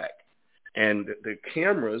one back. And the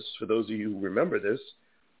cameras, for those of you who remember this,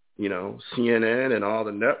 CNN and all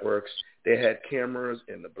the networks, they had cameras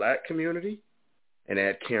in the black community and they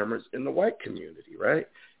had cameras in the white community, right?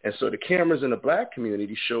 And so the cameras in the black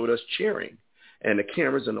community showed us cheering, and the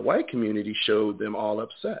cameras in the white community showed them all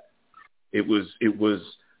upset. It was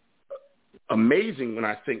amazing when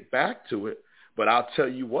I think back to it, but I'll tell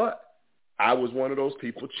you what, I was one of those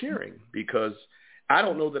people cheering, because I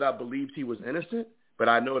don't know that I believed he was innocent, but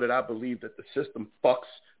I know that I believe that the system fucks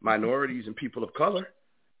minorities and people of color.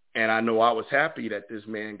 And I know I was happy that this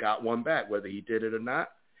man got one back, whether he did it or not.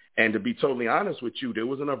 And to be totally honest with you, there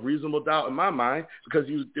was enough reasonable doubt in my mind, because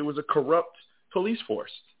there was a corrupt police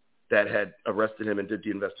force that had arrested him and did the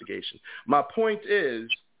investigation. My point is,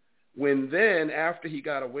 after he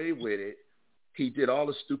got away with it, he did all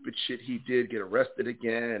the stupid shit he did, get arrested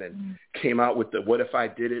again, and came out with the What If I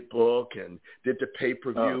Did It book, and did the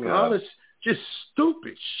pay-per-view, and all this just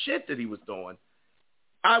stupid shit that he was doing.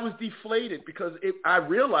 I was deflated, because I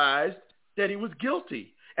realized that he was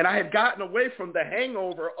guilty. And I had gotten away from the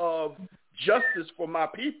hangover of justice for my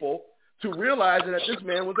people to realizing that this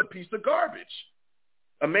man was a piece of garbage,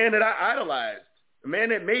 a man that I idolized, a man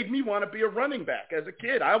that made me want to be a running back as a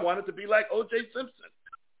kid. I wanted to be like O.J. Simpson.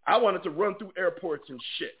 I wanted to run through airports and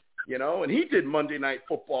shit, and he did Monday Night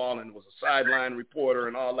Football and was a sideline reporter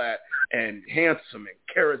and all that, and handsome and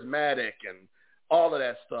charismatic and all of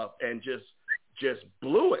that stuff, and just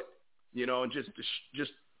blew it, and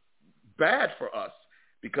just bad for us,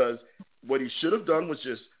 because what he should have done was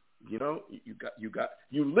just, you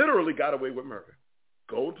literally got away with murder.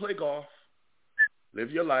 Go and play golf,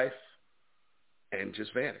 live your life, and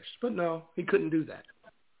just vanish. But no, he couldn't do that.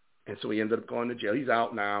 And so he ended up going to jail. He's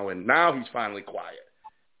out now, and now he's finally quiet,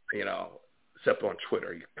 except on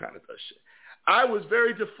Twitter. He kind of does shit. I was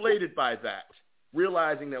very deflated by that,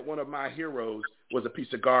 realizing that one of my heroes was a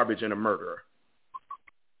piece of garbage and a murderer.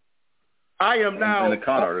 I am now... And a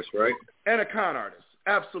con artist, right? And a con artist.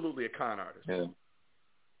 Absolutely a con artist. Yeah.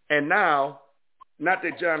 And now, not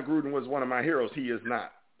that John Gruden was one of my heroes. He is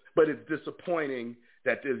not. But it's disappointing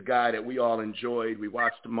that this guy that we all enjoyed, we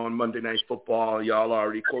watched him on Monday Night Football. Y'all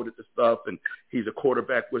already quoted the stuff, and he's a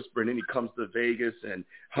quarterback whisperer, and then he comes to Vegas and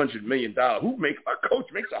 $100 million. Our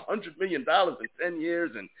coach makes $100 million in 10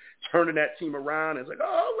 years and turning that team around. And it's like,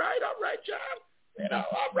 all right, John.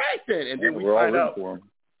 All right then. And then we find out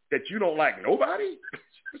that you don't like nobody.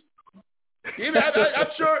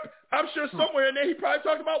 I'm sure somewhere in there he probably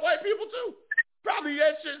talked about white people too. Probably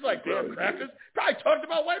that shit's like damn crackers. Probably talked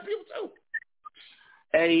about white people too.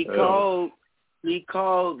 Hey, he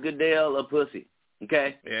called Goodell a pussy.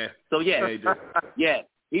 Okay. Yeah. So he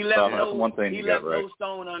left no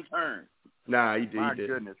stone unturned. Nah, he did. My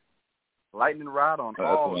goodness, lightning rod on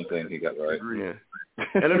all. That's one thing he got right. Yeah.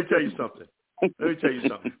 And let me tell you something.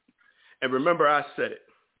 And remember, I said it.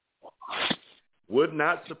 Would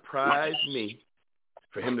not surprise me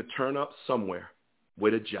for him to turn up somewhere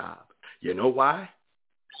with a job. You know why?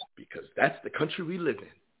 Because that's the country we live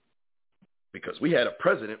in. Because we had a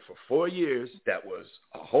president for 4 years that was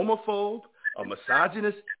a homophobe, a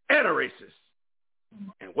misogynist, and a racist.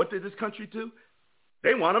 And what did this country do?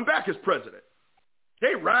 They want him back as president.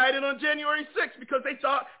 They rioted on January 6th because he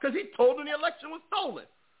told them the election was stolen.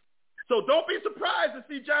 So don't be surprised to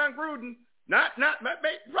see John Gruden,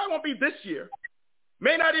 probably won't be this year.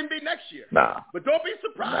 May not even be next year. Nah. But don't be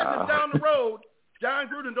surprised if down the road, John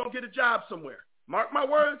Gruden don't get a job somewhere. Mark my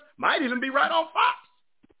words, might even be right on Fox.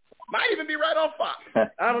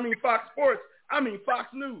 I don't mean Fox Sports. I mean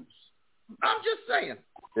Fox News. I'm just saying.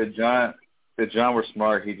 If John were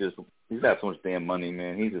smart, he's got so much damn money,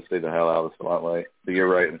 man. He'd just stay the hell out of the spotlight. But you're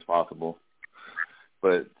right, it's possible.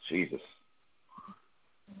 But Jesus.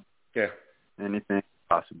 Yeah. Anything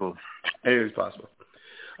possible. Anything's possible.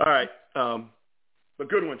 All right. But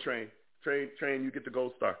good one, Train. Train, you get the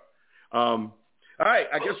gold star. All right.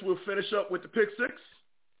 I guess we'll finish up with the pick six.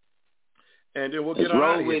 And then we'll get on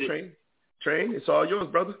out of here, Train, it's all yours,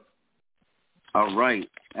 brother. All right.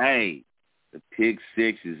 Hey, the pick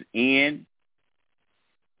six is in.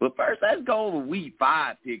 But first, let's go over week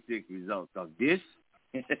 5 pick six results of this.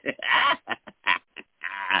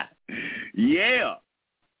 Yeah.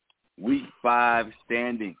 Week 5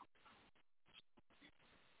 standing.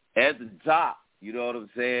 At the top, you know what I'm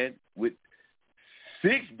saying? With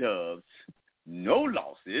 6 dubs, no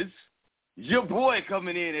losses. Your boy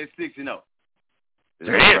coming in at 6-0.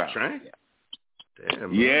 Damn, Train.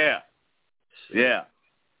 Damn. Yeah. Yeah.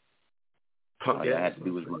 Punk that had to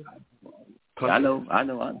do with I know, I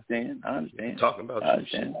understand. Talking about I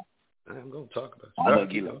understand. I'm going to talk about I know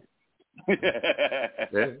you know.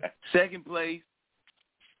 Yeah. Second place,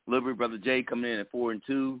 Little Big Brother Jay coming in at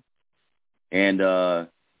 4-2. And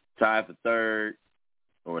tied for third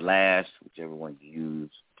or last, whichever one you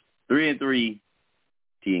use. 3-3,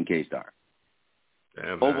 T and K Star.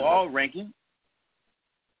 Damn, overall ranking.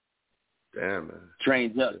 Damn, man.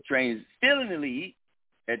 Train's still in the lead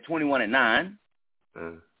at 21-9.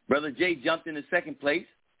 Brother Jay jumped into second place,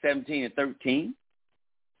 17-13.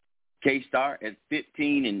 K-Star at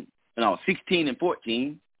 16-14.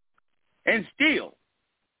 And still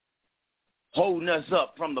holding us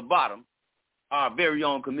up from the bottom, our very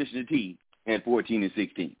own Commissioner T at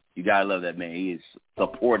 14-16. You gotta love that man. He is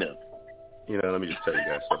supportive. You know, let me just tell you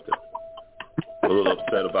guys something. I'm a little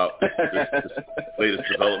upset about this latest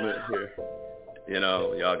development here. You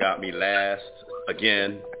know, y'all got me last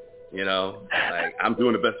again. You know, like, I'm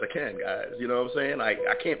doing the best I can, guys. You know what I'm saying? Like,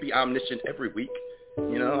 I can't be omniscient every week.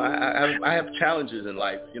 You know, I have challenges in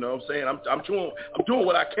life. You know what I'm saying? I'm doing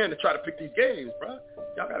what I can to try to pick these games, bro.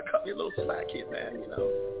 Y'all gotta cut me a little slack here, man. You know,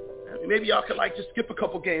 maybe y'all could like just skip a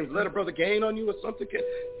couple games, let a brother gain on you or something. Can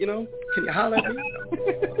you holler at me?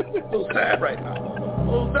 I'm a little sad right now. I'm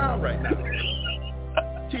a little down right now.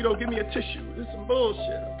 Tito, give me a tissue. This is some bullshit.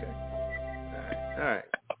 Okay. All right.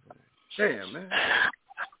 Damn, man.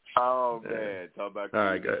 Oh man, talk about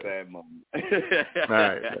sad moment. All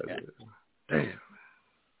right. Damn.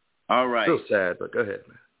 All right. Still sad, but go ahead,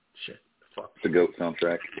 man. Shit. Fuck. The GOAT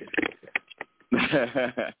soundtrack.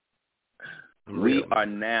 We are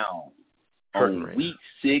now on week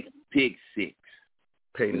 6, pick 6.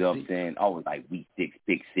 You know what I'm saying? Always like week 6,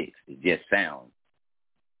 pick 6. It just sounds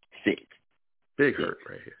sick. Big hurt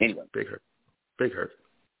right here. Anyway. Big hurt.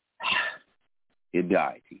 It'll be all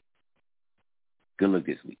right, T. Good luck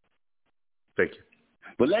this week. Thank you.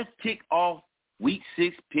 But let's kick off week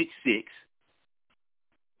 6, pick 6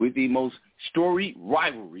 with the most storied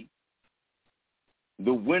rivalry.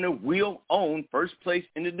 The winner will own first place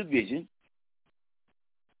in the division.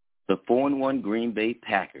 The 4-1 Green Bay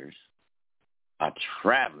Packers are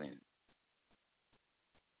traveling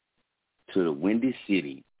to the Windy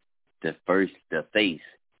City to face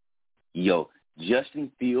your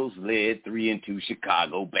Justin Fields led 3-2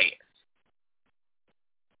 Chicago Bears.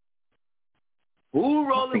 Who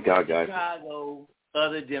rolling for Chicago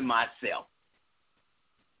other than myself?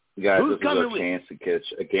 Guys, Who's this is our chance to catch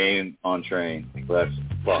a game on train. Let's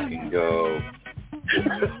fucking go.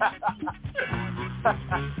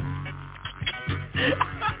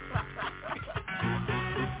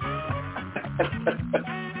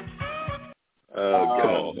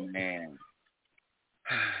 Oh, man.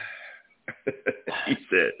 He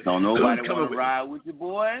said, don't nobody want to ride with you,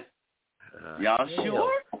 boy? Y'all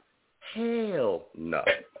sure? Hell no.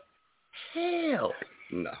 Hell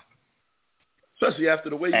no. Especially after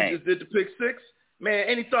the way you just did the pick six. Man,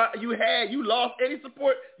 any thought you had, you lost any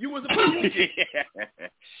support you was supposed to get.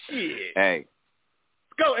 Shit. Hey.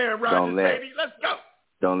 Go, Aaron Rodgers, baby. Let's go.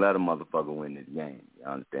 Don't let a motherfucker win this game. You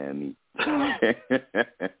understand me?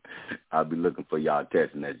 I'll be looking for y'all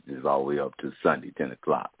text messages all the way up to Sunday, 10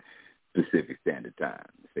 o'clock, Pacific Standard Time.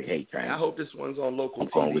 Say, hey, man, I hope this one's on local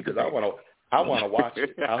TV because I want to watch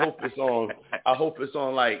it. I hope it's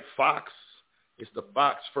on like Fox. It's the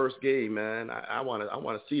Fox first game, man. I want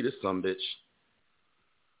to see this sumbitch.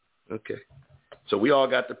 Okay. So we all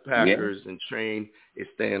got the Packers and Train is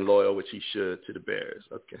staying loyal, which he should, to the Bears.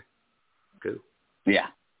 Okay. Cool. Yeah.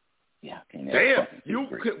 Damn, you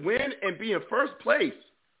could win and be in first place.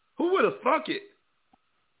 Who would have thunk it?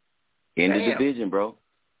 In the division, bro.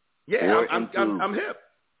 Yeah, I'm hip.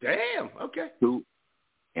 Damn. Okay.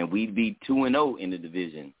 And we'd be 2-0 in the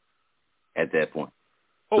division at that point.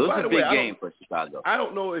 Oh, so by it's a the way, big game for Chicago. I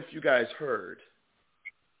don't know if you guys heard.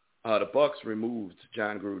 The Bucks removed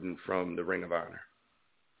John Gruden from the Ring of Honor.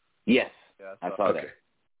 Yes, I saw that.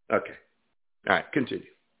 Okay. All right, continue.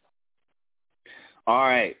 All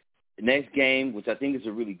right. The next game, which I think is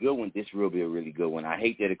a really good one, this will be a really good one. I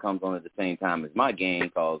hate that it comes on at the same time as my game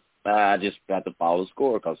because I just got to follow the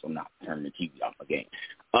score because I'm not turning the TV off my game.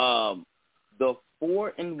 The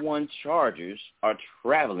 4-1 Chargers are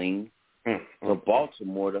traveling to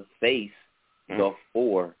Baltimore to face the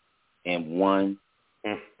 4-1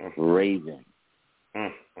 Ravens.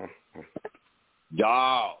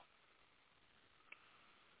 Dog.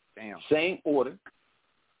 Damn. Same order.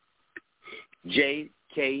 JKT.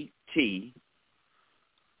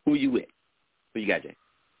 Who you with? Who you got, Jay?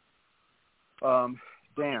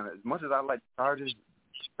 Damn. As much as I like the Chargers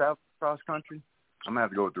south cross country, I'm gonna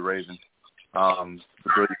have to go with the Ravens. The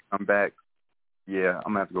Brady come back. Yeah,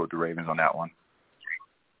 I'm gonna have to go with the Ravens on that one.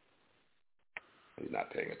 He's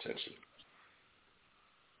not paying attention.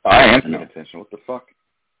 I am paying attention. What the fuck?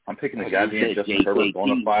 I'm picking the goddamn Justin Herbert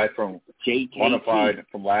bona fide from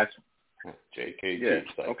last. JKT. Yeah.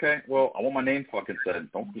 Okay. Well, I want my name fucking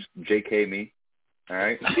said. Don't just JK me. All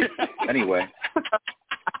right. Anyway.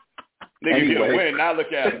 Nigga get a win. Now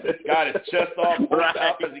look at him. Got his chest off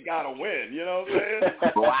because he got a win. You know what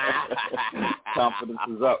I'm saying? Confidence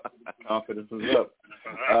is up.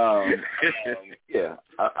 Yeah.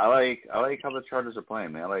 I like how the Chargers are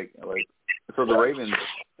playing, man. I like. So the Ravens,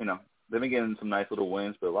 they've been getting some nice little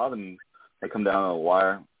wins, but a lot of them they come down to the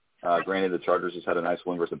wire. Granted, the Chargers just had a nice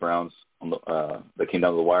win versus the Browns that came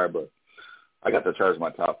down to the wire, but I got the Chargers in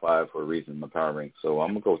my top 5 for a reason in the power rank. So I'm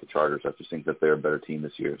going to go with the Chargers. I just think that they're a better team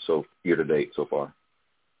this year, so year to date so far.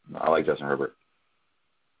 I like Justin Herbert.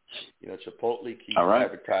 Chipotle keeps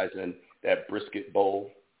advertising that brisket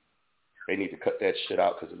bowl. They need to cut that shit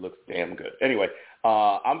out because it looks damn good. Anyway,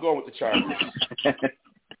 I'm going with the Chargers.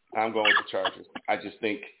 I just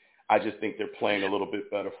think they're playing a little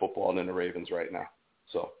bit better football than the Ravens right now.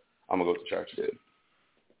 So I'm going to go with the Chargers.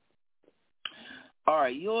 All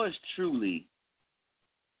right, yours truly.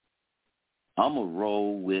 I'm going to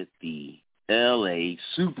roll with the L.A.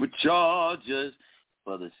 Superchargers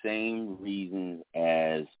for the same reasons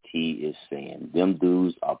as T is saying. Them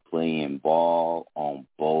dudes are playing ball on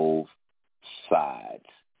both sides.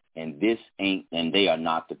 And they are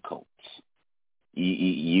not the Colts.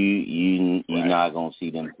 You're not going to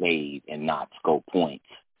see them play and not score points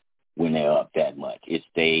when they're up that much.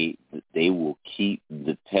 They will keep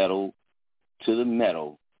the pedal to the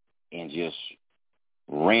metal and just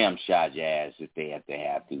ram shot your ass if they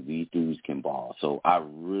have to. These dudes can ball. So I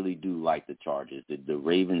really do like the Chargers. The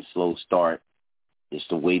Ravens' slow start, it's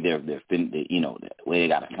the way the way they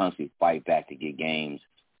got to constantly fight back to get games.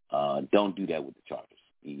 Don't do that with the Chargers.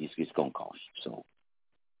 It's going to cost you. So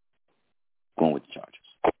going with the Chargers.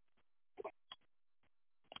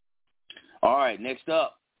 All right, next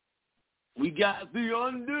up, we got the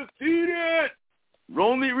undefeated,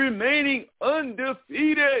 only remaining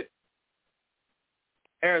undefeated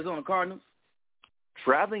Arizona Cardinals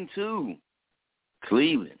traveling to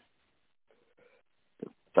Cleveland to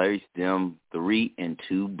face them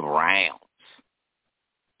 3-2 Browns.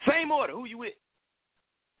 Same order. Who you with?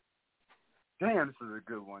 Damn, this is a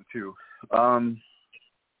good one, too. I'm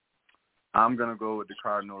going to go with the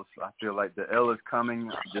Cardinals. I feel like the L is coming.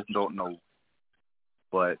 I just don't know.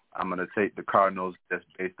 But I'm going to take the Cardinals just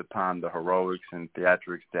based upon the heroics and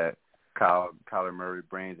theatrics that Kyler Murray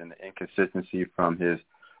brings and the inconsistency from his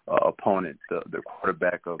opponent, the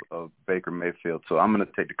quarterback of Baker Mayfield. So I'm going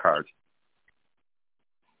to take the Cards.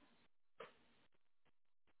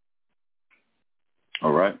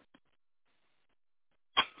 All right.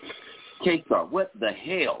 K-Star, what the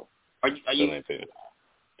hell? Are you?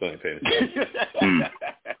 Still ain't paying attention.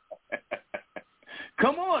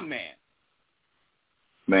 Come on, man.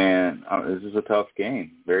 Man, this is a tough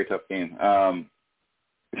game. Very tough game. I'm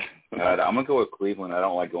going to go with Cleveland. I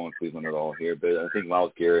don't like going Cleveland at all here, but I think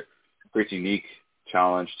Myles Garrett, pretty unique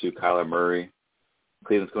challenge to Kyler Murray.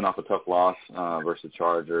 Cleveland's going off a tough loss versus the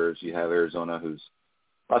Chargers. You have Arizona, who's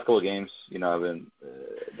last couple of games, have been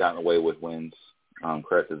gotten away with wins.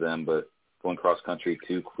 Credit to them, but going cross country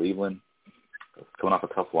to Cleveland, coming off a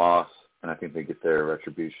tough loss, and I think they get their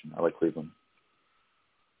retribution. I like Cleveland.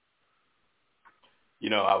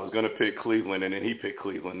 I was going to pick Cleveland, and then he picked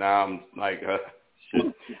Cleveland. Now I'm like,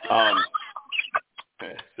 shit.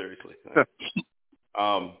 Seriously.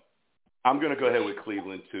 I'm going to go ahead with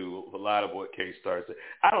Cleveland, too. A lot of what K-Star said.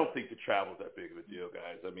 I don't think the travel's that big of a deal,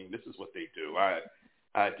 guys. I mean, this is what they do. I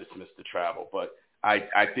dismiss the travel, but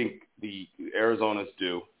I think the Arizona's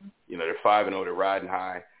do. They're 5-0. They're riding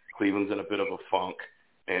high. Cleveland's in a bit of a funk,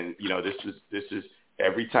 and this is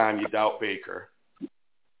every time you doubt Baker,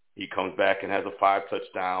 he comes back and has a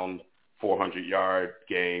 5-touchdown, 400-yard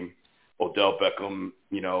game. Odell Beckham,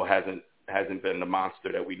 hasn't been the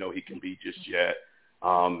monster that we know he can be just yet.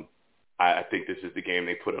 I think this is the game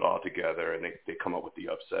they put it all together and they come up with the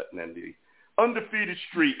upset and then the undefeated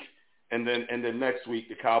streak, and then next week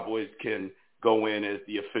the Cowboys can go in as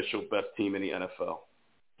the official best team in the NFL.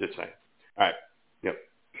 Just saying. All right. Yep.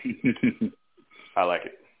 I like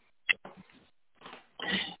it.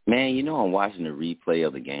 Man, I'm watching the replay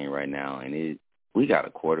of the game right now, and we got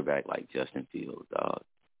a quarterback like Justin Fields, dog.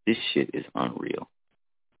 This shit is unreal.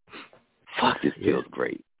 Fuck, this feels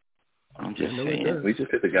great. I'm just saying. We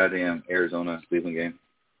just hit the goddamn Arizona-Cleveland game.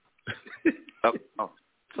 Oh,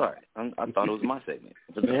 sorry. I thought it was my segment.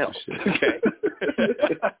 What the hell?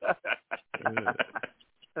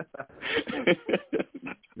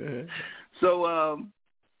 Okay. So,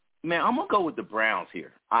 man, I'm gonna go with the Browns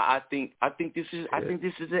here. I think this is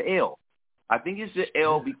an L. I think it's an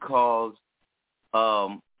L because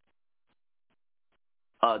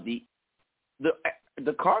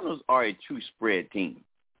the Cardinals are a true spread team.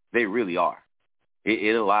 They really are.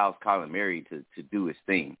 It allows Kyler Murray to do his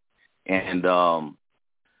thing, and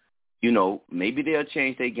maybe they'll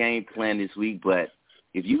change their game plan this week. But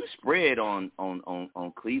if you spread on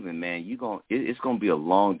Cleveland, man, it's gonna be a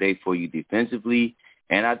long day for you defensively.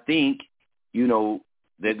 And I think,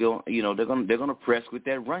 they're gonna press with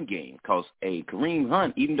that run game because Kareem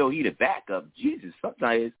Hunt, even though he's the backup, Jesus,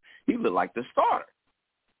 sometimes he look like the starter.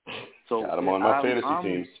 So got him on my fantasy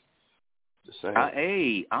teams. Just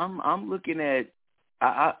saying. I'm looking at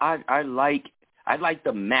I like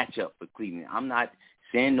the matchup for Cleveland. I'm not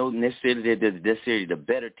saying necessarily they're the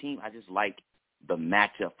better team. I just like the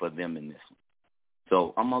matchup for them in this one.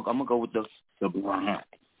 So I'm gonna go with the Browns.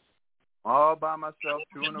 All by myself,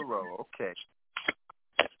 2 in a row. Okay.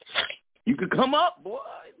 You could come up, boy.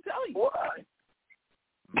 I'm telling you. Boy.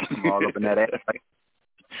 I'm all up in that ass.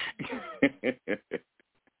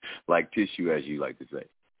 Like tissue, as you like to say.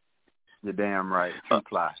 You're damn right. True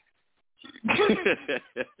ply.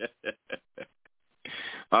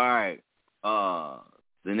 All right.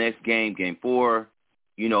 The next game, game 4,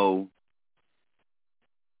 the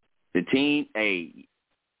team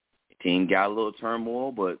got a little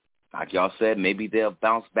turmoil, but like y'all said, maybe they'll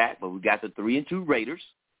bounce back. But we got the 3-2 Raiders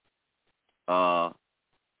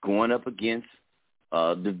going up against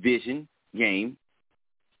division game,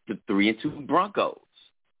 the 3-2 Broncos.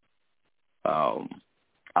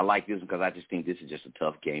 I like this because I just think this is just a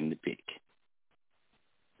tough game to pick.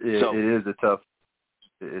 It is a tough.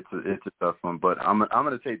 It's a tough one, but I'm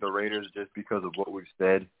going to take the Raiders just because of what we've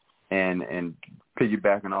said, and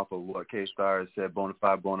piggybacking off of what K-Star has said, bona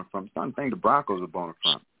fide, bona front. I don't think the Broncos are bona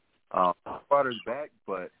front. Carter's back,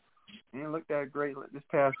 but he didn't look that great this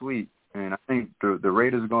past week, and I think the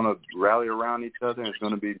Raiders are going to rally around each other, and it's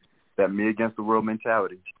going to be that me against the world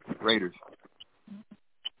mentality. Raiders.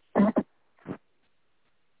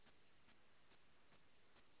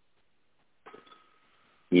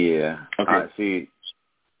 Yeah. Okay. I see.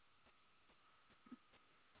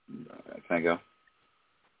 Can I go?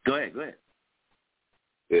 Go ahead.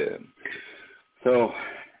 Yeah. So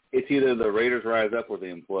it's either the Raiders rise up or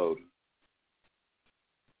they implode.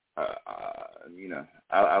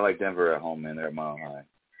 I like Denver at home, man. They're at Mile High.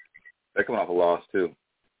 They're coming off a loss too.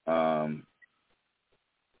 I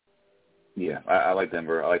like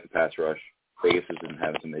Denver. I like the pass rush. Vegas has been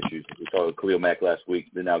having some issues. We saw Khalil Mack last week.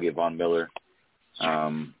 They now get Von Miller.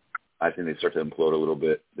 I think they start to implode a little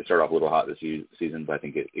bit. They start off a little hot this season, but I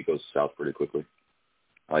think it goes south pretty quickly.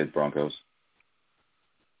 I like the Broncos.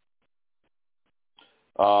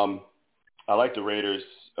 I like the Raiders.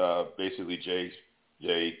 Basically, Jay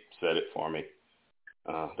said it for me.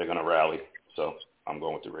 They're going to rally, so I'm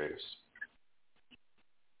going with the Raiders.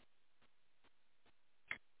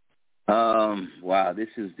 Wow, this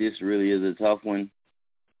really is a tough one.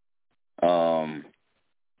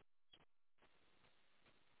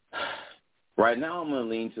 Right now, I'm going to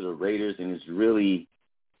lean to the Raiders, and it's really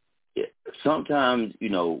sometimes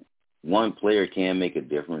one player can make a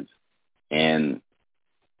difference, and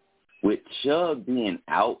with Chubb being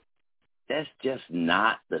out, that's just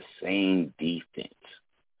not the same defense.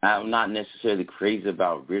 I'm not necessarily crazy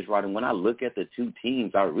about Bridgewater. When I look at the two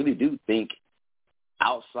teams, I really do think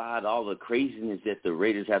outside all the craziness that the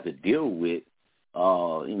Raiders have to deal with,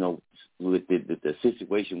 with the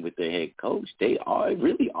situation with their head coach, they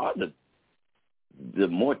really are the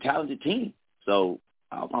more talented team. So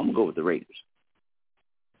I'm going to go with the Raiders.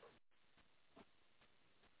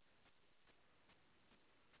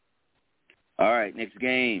 All right, next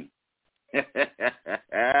game.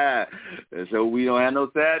 So we don't have no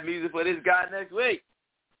sad music for this guy next week.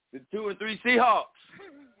 The 2-3 Seahawks.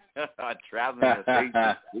 Traveling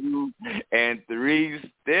to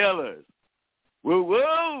 2-3 Steelers. Woo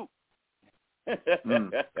woo. Yes,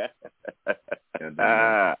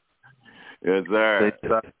 sir.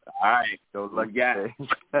 All right. So lucky.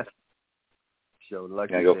 Show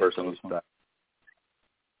lucky. Can I go first on this one?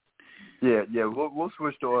 Yeah. We'll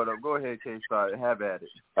switch the order. Go ahead, K-Star. Have at it.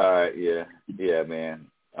 All right. Yeah, man.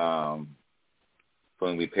 Going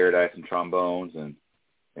to be Paradise and Trombones and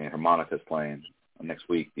Harmonica's playing next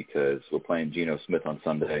week because we're playing Geno Smith on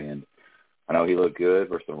Sunday, and I know he looked good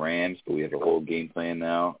versus the Rams, but we have a whole game plan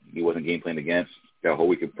now. He wasn't game planned against. Got a whole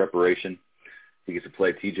week of preparation. He gets to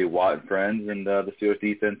play T.J. Watt and friends and the Steelers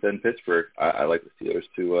defense in Pittsburgh. I like the Steelers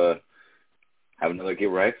to have another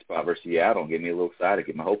get right spot versus Seattle and get me a little excited,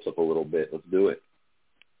 get my hopes up a little bit. Let's do it.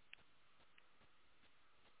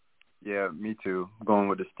 Yeah, me too. I'm going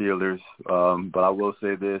with the Steelers. But I will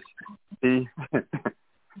say this.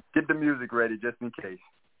 Get the music ready just in case.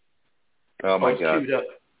 Oh, my God.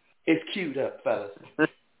 It's queued up, fellas.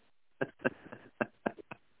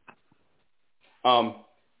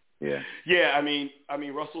 Yeah, I mean,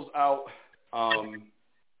 Russell's out.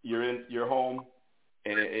 You're home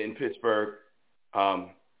in Pittsburgh.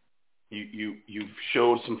 You've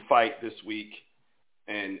showed some fight this week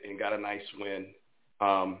and got a nice win.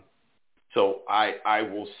 So I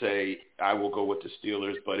will say I will go with the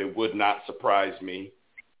Steelers, but it would not surprise me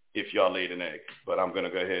if y'all laid an egg. But I'm going to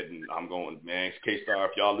go ahead and I'm going, man, K-Star,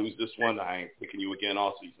 if y'all lose this one, I ain't picking you again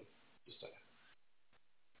all season. Just saying.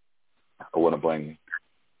 I wouldn't blame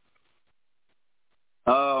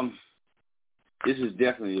you. This is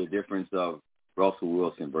definitely a difference of Russell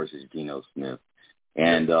Wilson versus Geno Smith.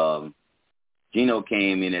 And Geno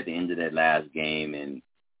came in at the end of that last game, and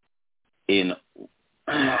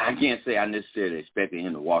I can't say I necessarily expected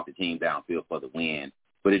him to walk the team downfield for the win,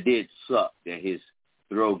 but it did suck that his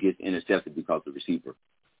throw gets intercepted because the receiver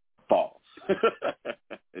falls.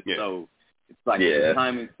 Yeah. So it's like the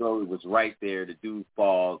timing throw was right there. The dude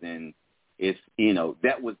falls, and it's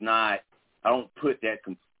that was not. I don't put that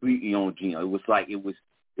completely on Geno. It was like it was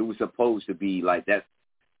supposed to be like that's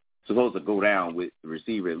supposed to go down with the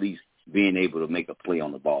receiver at least being able to make a play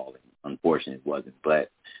on the ball. And unfortunately, it wasn't.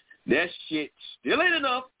 But that shit still ain't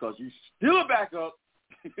enough because you still a backup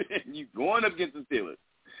and you going up against the Steelers.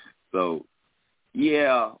 So,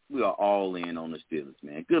 yeah, we are all in on the Steelers,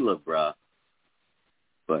 man. Good luck, bro.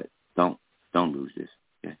 But don't lose this.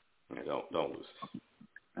 Okay? Yeah, don't lose.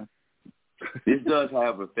 This does,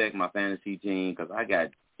 however, affect my fantasy team because I got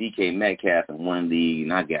DK Metcalf in one league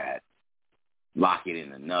and I got Lockett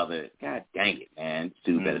in another. God dang it, man. This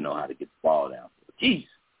dude better know how to get the ball down. Jeez.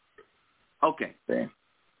 Okay. Damn.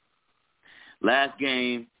 Last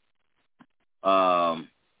game, we got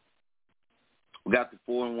the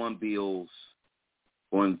 4-1 Bills,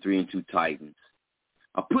 1-3-2 Titans.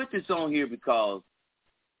 I put this on here because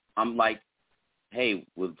I'm like, hey,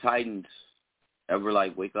 will the Titans ever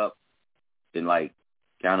wake up and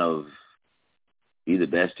kind of be the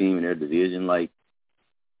best team in their division like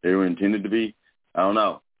they were intended to be? I don't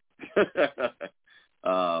know.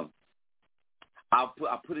 I'll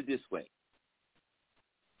put it this way.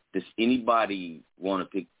 does anybody want to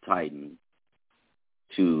pick the Titans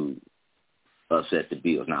to upset the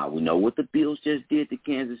Bills? Now, we know what the Bills just did to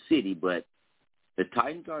Kansas City, but the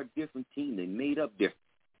Titans are a different team. They made up different.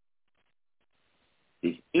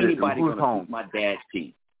 Is anybody going to pick my dad's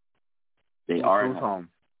team? They are at home.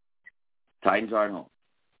 Titans are at home.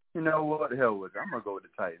 You know what? The hell with it. I'm going to go with the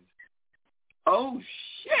Titans. Oh,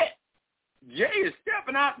 shit. Jay is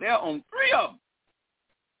stepping out there on 3 of them.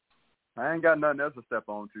 I ain't got nothing else to step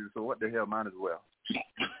on to, so what the hell, might as well.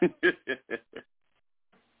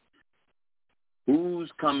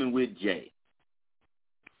 Who's coming with Jay?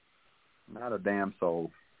 Not a damn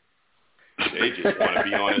soul. Jay just want to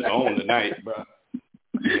be on his own tonight, bro.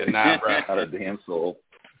 Yeah, nah, bro. Not a damn soul.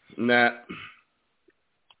 Nah.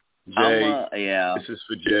 Jay, yeah. This is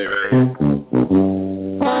for Jay, right?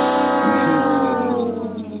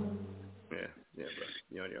 Yeah,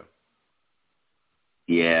 bro. Yo.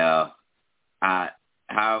 Yeah.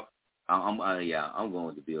 I'm going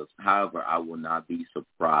with the Bills. However, I will not be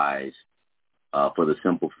surprised for the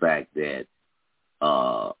simple fact that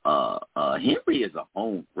Henry is a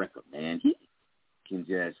home wrecker, man. He can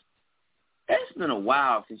just. It's been a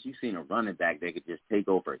while since you've seen a running back that could just take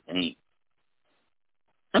over a game.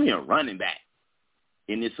 I mean, a running back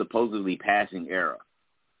in this supposedly passing era.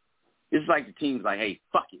 It's like the team's like, hey,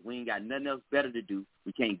 fuck it. We ain't got nothing else better to do.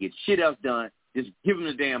 We can't get shit else done. Just give him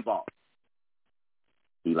the damn ball.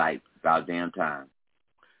 He like, about damn time.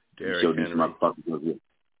 Derrick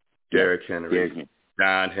Henry.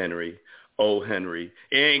 Don Henry. Oh, Henry.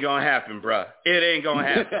 It ain't going to happen, bruh. It ain't going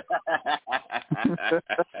to happen.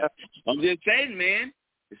 I'm just saying, man.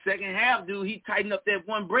 The second half, dude, he tightened up that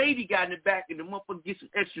one braid he got in the back, and the motherfucker gets some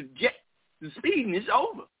extra jet and speed, and it's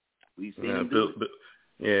over. We seen him do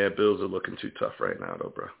it. Bills are looking too tough right now,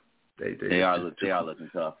 though, bro. They are looking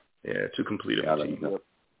tough. Yeah, too complete of a team.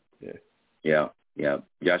 Yeah.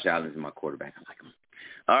 Josh Allen's my quarterback. I like him.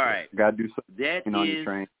 All right. Got to do something on your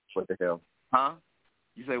train. What the hell? Huh?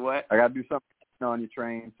 You say what? I got to do something on your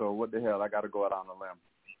train, so what the hell? I got to go out on a limb.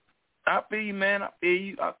 I feel you, man. I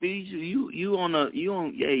feel you. You on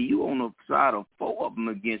the side of 4 of them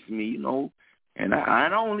against me, you know. And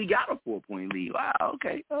I only got a 4-point lead. Wow,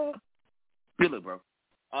 okay. Feel it, bro.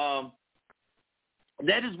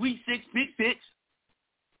 That is week 6 pick picks.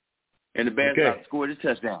 And the Bears got scored a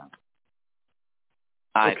touchdown.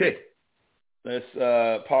 Okay. Let's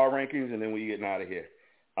power rankings, and then we getting out of here.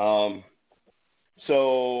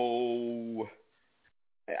 So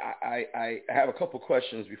I have a couple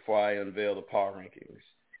questions before I unveil the power rankings.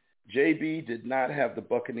 JB did not have the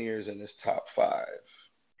Buccaneers in his top 5.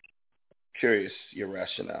 Curious your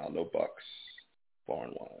rationale. No Bucks.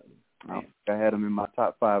 4-1. I had them in my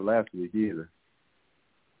top 5 last week either.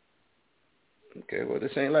 Okay, well,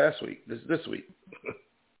 this ain't last week. This week.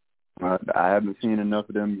 I haven't seen enough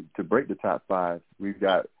of them to break the top 5. We've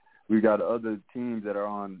got other teams that are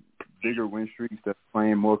on bigger win streaks that are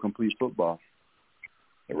playing more complete football.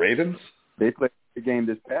 The Ravens? They played the game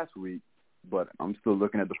this past week, but I'm still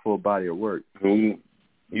looking at the full body of work. You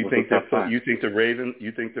think the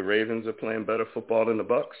Ravens are playing better football than the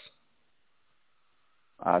Bucks?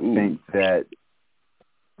 I think that.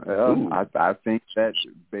 I think that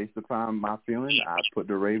based upon my feeling, I put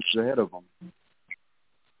the Ravens ahead of them.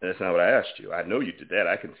 That's not what I asked you. I know you did that.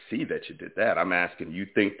 I can see that you did that. I'm asking, you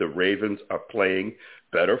think the Ravens are playing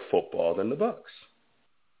better football than the Bucks?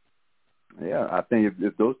 Yeah, I think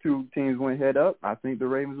if those two teams went head up, I think the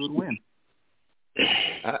Ravens would win.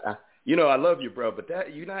 I love you, bro, but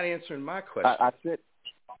you're not answering my question. I said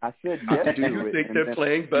yes. Do you think they're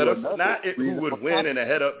playing better? Not who would win in a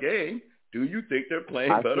head-up game. Do you think they're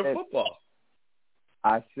playing better football?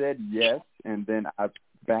 I said yes, and then I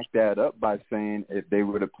backed that up by saying if they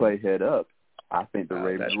were to play head up, I think the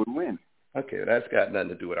Ravens would win. Okay, that's got nothing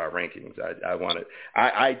to do with our rankings.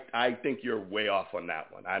 I think you're way off on that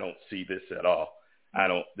one. I don't see this at all.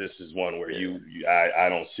 This is one where I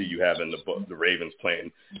don't see you having the Ravens playing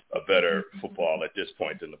a better football at this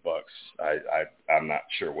point than the Bucks. I'm not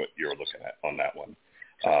sure what you're looking at on that one.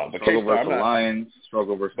 But struggle versus the Lions,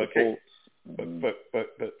 struggle versus the Colts.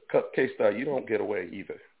 But K-Star, you don't get away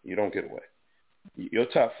either. You don't get away. Your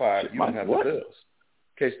top 5, you don't have the Bills.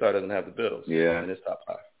 K-Star doesn't have the Bills in his top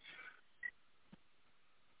 5.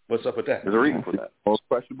 What's up with that? There's a reason for that. More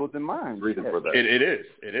questionable than mine. Reason for that. It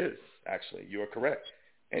is. Actually, you are correct.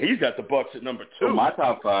 And he's got the Bucks at number 2. So my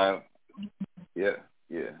top 5,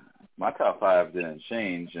 my top 5 didn't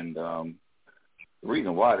change, and the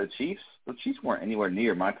reason why the Chiefs weren't anywhere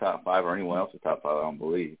near my top 5 or anyone else's top 5. I don't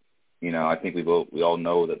believe. I think we all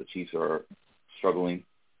know that the Chiefs are struggling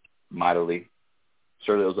mightily.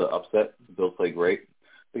 Sure, there was an upset. The Bills played great.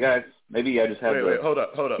 guys, maybe I just have Wait, hold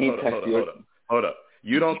up.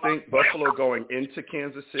 You don't think Buffalo going into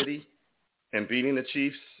Kansas City and beating the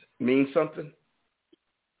Chiefs means something?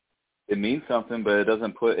 It means something, but it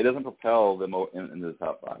doesn't propel them into the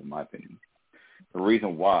top 5, in my opinion. The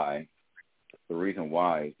reason why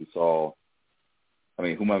is we saw, who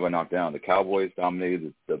am I going to knock down? The Cowboys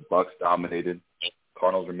dominated, the Bucks dominated,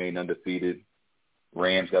 Cardinals remained undefeated,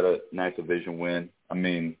 Rams got a nice division win.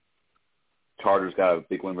 Chargers got a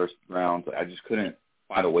big win versus Browns. I just couldn't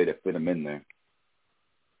find a way to fit them in there.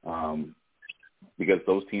 Because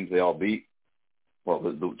those teams they all beat,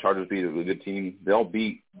 the Chargers beat a good team. They all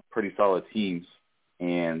beat pretty solid teams.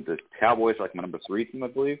 And the Cowboys are like my number 3 team, I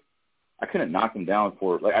believe. I couldn't knock them down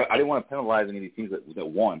for I didn't want to penalize any of these teams that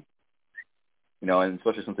won. And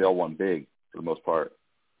especially since they all won big for the most part.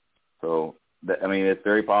 So, it's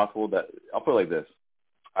very possible that – I'll put it like this.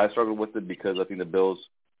 I struggled with it because I think the Bills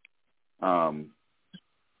are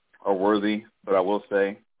worthy. But I will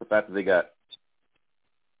say the fact that they got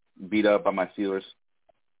beat up by my Steelers,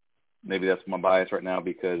 maybe that's my bias right now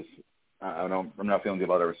because I'm not feeling good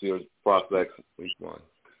about our Steelers prospects. Week one,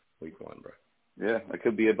 bro. Yeah, it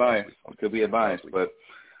could be a bias. But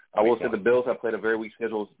I will say the Bills have played a very weak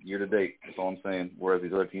schedule year to date. That's all I'm saying. Whereas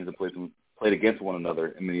these other teams have played against one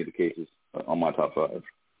another in many of the cases on my top 5.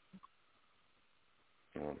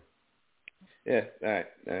 Yeah,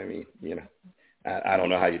 I don't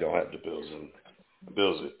know how you don't have the Bills. And the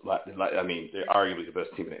Bills are they're arguably the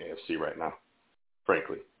best team in the AFC right now,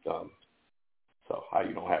 frankly. So how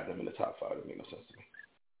you don't have them in the top 5 doesn't make no sense to me.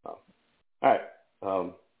 All right.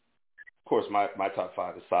 Of course, my top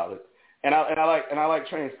 5 is solid, and I like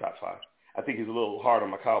Train's top 5. I think he's a little hard on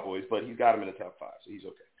my Cowboys, but he's got him in the top 5, so he's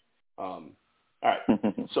okay. All right.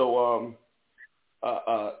 So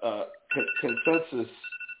consensus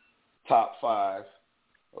top 5.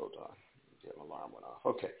 Hold on, get my alarm went off.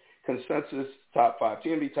 Okay, consensus top 5.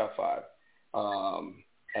 TNB top 5.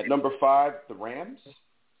 At number 5, the Rams.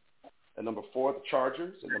 At number 4, the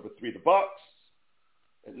Chargers. At number 3, the Bucks.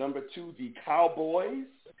 At number 2, the Cowboys.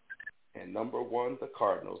 And number 1, the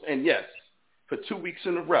Cardinals. And yes, for 2 weeks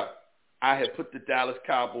in a row, I have put the Dallas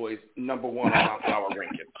Cowboys number 1 on my power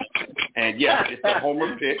rankings. And yes, it's a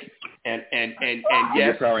homer pick. And yes,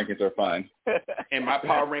 your power rankings are fine. And my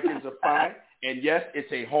power rankings are fine. And yes,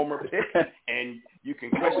 it's a homer pick. And you can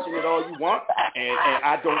question it all you want. And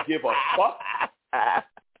I don't give a fuck.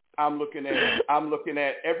 I'm looking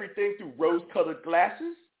at everything through rose-colored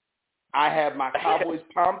glasses. I have my Cowboys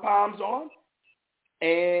pom-poms on.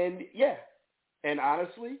 And, yeah, and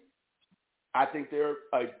honestly, I think they're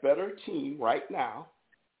a better team right now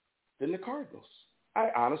than the Cardinals. I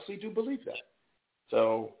honestly do believe that.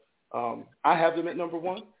 So I have them at number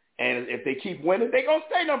 1. And if they keep winning, they're going to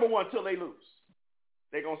stay number 1 until they lose.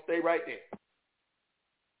 They're going to stay right there.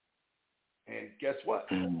 And guess what?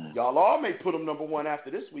 Y'all all may put them number 1 after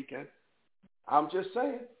this weekend. I'm just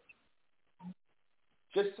saying.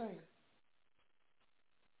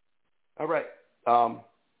 All right.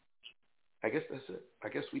 I guess that's it. I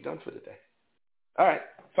guess we done for the day. All right.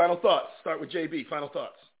 Final thoughts. Start with JB. Final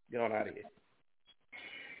thoughts. Get on out of here.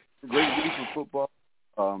 Great week of football.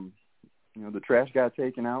 The trash got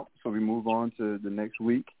taken out, so we move on to the next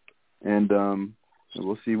week, and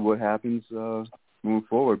we'll see what happens moving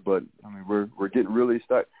forward. But we're getting really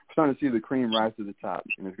starting to see the cream rise to the top,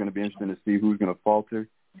 and it's going to be interesting to see who's going to falter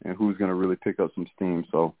and who's going to really pick up some steam.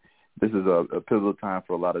 So this is a pivotal time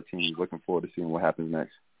for a lot of teams. Looking forward to seeing what happens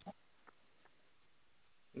next.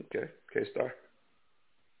 Okay, K-Star.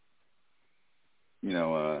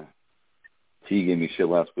 T gave me shit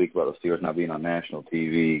last week about the Steelers not being on national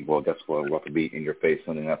TV. Well, guess what? We're about to be in your face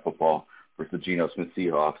Sunday Night Football versus the Geno Smith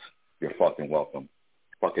Seahawks. You're fucking welcome.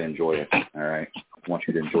 Fucking enjoy it, all right? I want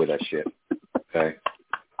you to enjoy that shit, okay?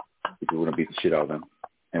 We're going to beat the shit out of them,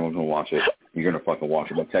 and we're going to watch it. You're going to fucking watch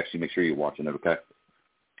it. I'm going to text you, make sure you're watching it, okay?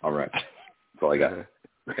 All right. That's all I got.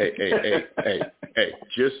 Hey.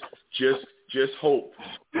 Just hope.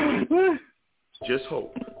 Just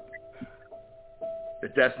hope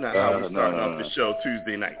that's not how we're starting off the show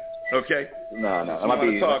Tuesday night. Okay? No. That might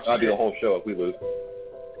be the whole show if we lose.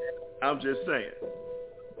 I'm just saying.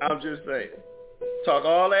 Talk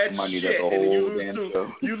all that shit, and then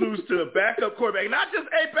you lose to a backup quarterback. Not just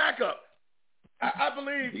a backup. I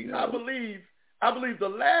believe the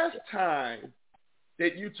last time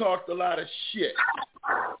that you talked a lot of shit,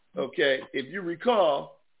 okay, if you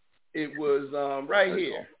recall, it was right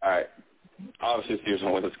here. All right. Obviously, the Steelers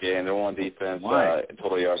won with this game. They're on defense,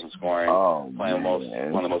 total yards and scoring, playing one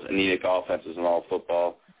of the most anemic offenses in all of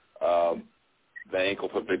football. The ankle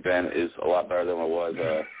for Big Ben is a lot better than what it was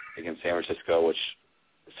against San Francisco, which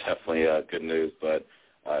is definitely good news. But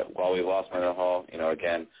While we lost Mendenhall Hall,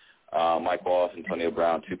 again, Mike Wallace, Antonio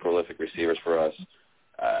Brown, 2 prolific receivers for us.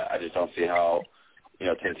 I just don't see how,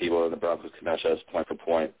 Tim Tebow and the Broncos can match us point for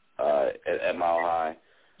point at Mile High.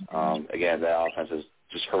 Again, that offense is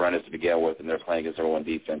just horrendous to begin with, and they're playing against number 1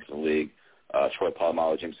 defense in the league. Troy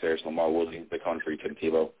Polamalu, James Harris, Lamar Woolsey, they're coming for you, Tim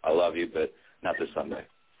Tebow. I love you, but not this Sunday.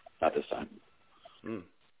 Not this time. And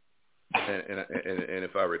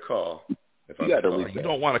if I recall, you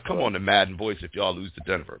don't want to come on the Madden voice if y'all lose to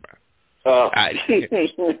Denver, man. Man.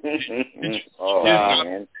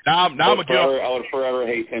 Now I'm gonna get off. I would forever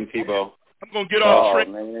hate Tim Tebow. I'm gonna get off track.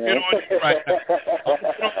 Get on you right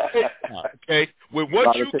now. Okay, with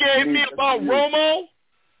what you gave me about Romo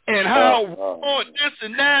and how Romo and this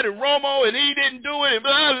and that and Romo and he didn't do it and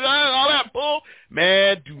blah, blah, blah, all that bull,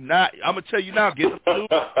 man, do not. I'm gonna tell you now, get the flu,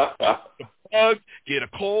 bug, get a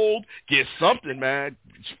cold, get something, man.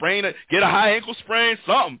 Sprain it, get a high ankle sprain,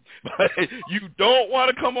 something. But you don't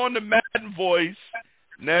want to come on the Madden voice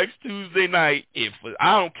next Tuesday night.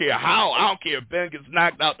 I don't care if Ben gets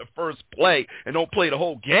knocked out the first play and don't play the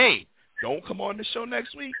whole game. Don't come on the show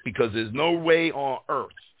next week because there's no way on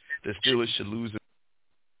earth the Steelers should lose it.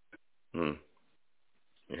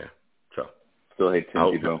 Yeah. So still hate Tim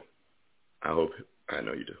Tebow. I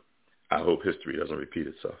know you do. I hope history doesn't repeat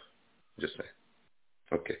itself. Just saying.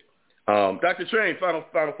 Okay. Dr. Train, final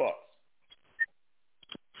thoughts.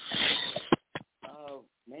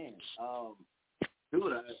 Dude,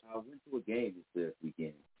 I went to a game this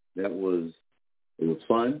weekend. It was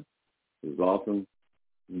fun. It was awesome.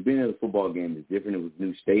 Being at a football game is different. It was a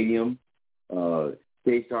new stadium.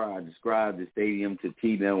 K-Star, I described the stadium to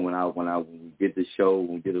T-Them when we did the show.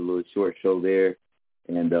 We did a little short show there.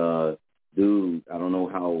 And, dude, I don't know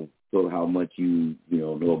how much you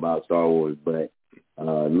know about Star Wars, but it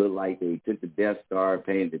looked like they took the Death Star,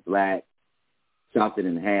 painted it black, chopped it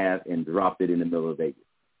in half, and dropped it in the middle of Vegas.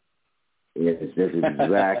 Yes, this is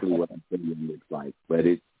exactly what the stadium looks like. But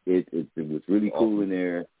it was really cool in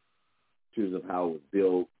there. Pictures of how it was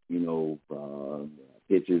built,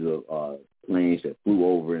 pictures of planes that flew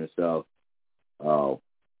over and stuff. Saw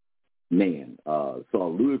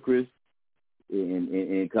Ludacris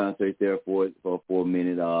in concert there for a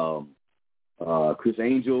minute. Chris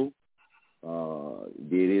Angel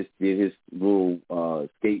did his little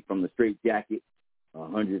skate from the straight jacket,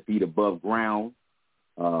 100 feet above ground,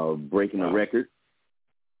 breaking a record.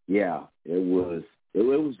 Yeah, it was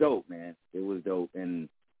dope, man. It was dope, and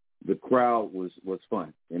the crowd was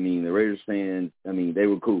fun. I mean, the Raiders fans, they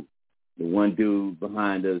were cool. The one dude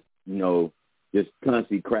behind us, just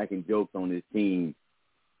constantly cracking jokes on his team.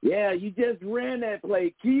 Yeah, you just ran that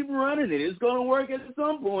play. Keep running it. It's going to work at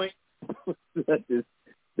some point.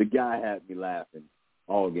 The guy had me laughing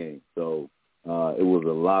all game. So it was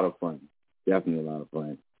a lot of fun. Definitely a lot of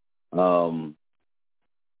fun.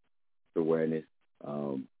 Awareness.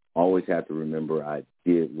 Always have to remember I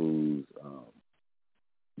did lose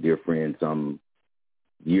dear friend some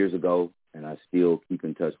years ago, and I still keep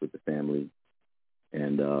in touch with the family.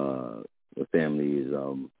 And the family is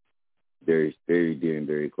very, very dear and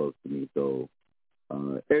very close to me. So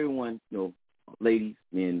everyone, ladies,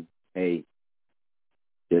 men, hey,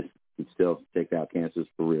 just check out Cancers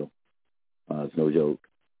for real. It's no joke.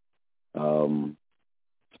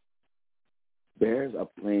 Bears are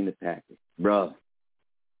playing the Packers. Bruh.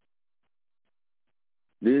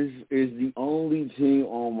 This is the only team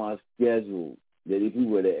on my schedule that if we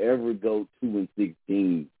were to ever go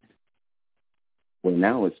 2-16, well,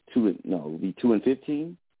 now it's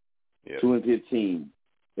 2-15? Yeah. 2-15.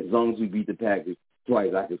 As long as we beat the Packers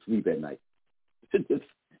twice, I can sleep at night.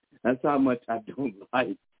 That's how much I don't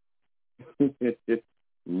like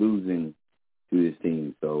losing to this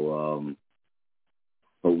team. So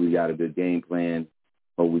hope we got a good game plan.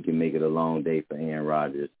 Hope we can make it a long day for Aaron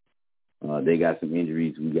Rodgers. They got some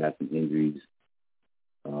injuries. We got some injuries.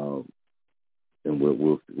 And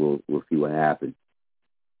we'll see what happens.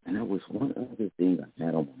 And there was one other thing I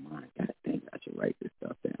had on my mind. God dang, I should write this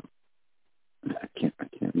stuff down. I can't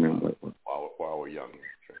remember what it was. While we're young.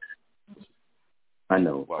 I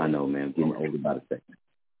know, man. I'm getting old about a second.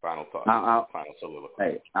 Final thoughts. Final soliloquy.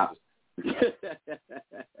 Hey,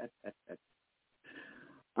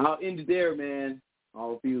 I'll end it there, man.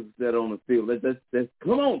 All fields set on the field. Let's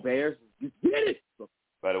come on, Bears. You get it.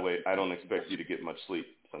 By the way, I don't expect you to get much sleep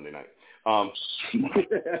Sunday night.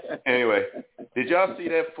 Anyway, did y'all see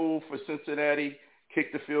that fool for Cincinnati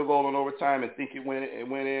kick the field goal in overtime and think it went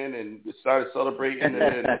in and started celebrating?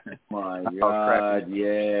 And my God,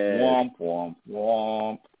 yeah. Womp, womp,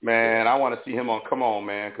 womp. Man, I want to see him on Come On,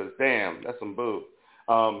 man, because, damn, that's some boo.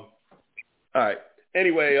 All right.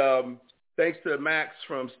 Anyway, thanks to Max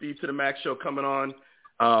from Steve to the Max Show coming on.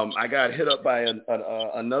 I got hit up by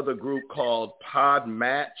another group called Pod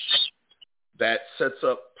Match that sets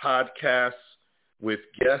up podcasts with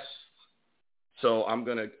guests. So I'm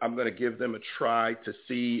gonna give them a try to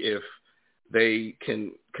see if they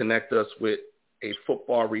can connect us with a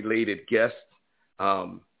football related guest.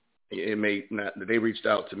 It may not. They reached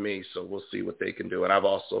out to me, so we'll see what they can do. And I've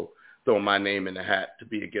also thrown my name in the hat to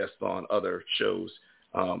be a guest on other shows.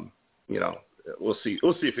 We'll see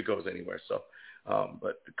if it goes anywhere. So,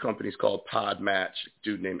 but the company's called Pod Match. A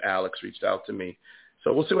dude named Alex reached out to me,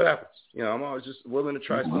 so we'll see what happens. I'm always just willing to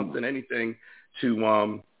try something, anything to,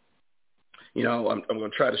 I'm going to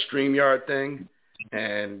try the StreamYard thing,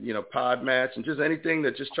 and Pod Match, and just anything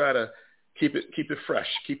that just try to keep it fresh,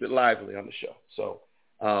 keep it lively on the show. So,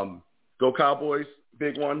 go Cowboys!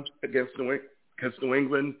 Big one against New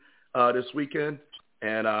England this weekend.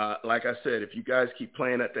 And like I said, if you guys keep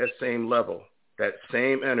playing at that same level, that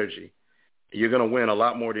same energy, you're going to win a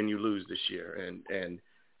lot more than you lose this year. And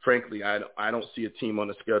frankly, I don't see a team on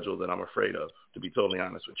the schedule that I'm afraid of, to be totally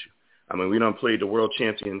honest with you. I mean, we done played the world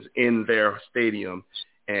champions in their stadium,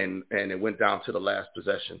 and it went down to the last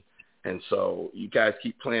possession. And so you guys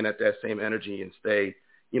keep playing at that same energy and stay,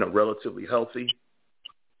 relatively healthy.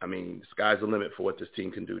 I mean, the sky's the limit for what this team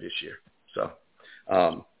can do this year. So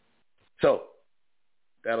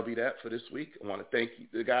that'll be that for this week. I want to thank you,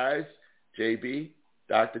 the guys, JB,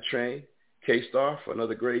 Dr. Train, K-Star, for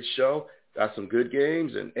another great show. Got some good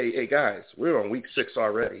games. And, hey, guys, we're on week 6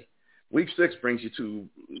 already. Week 6 brings you to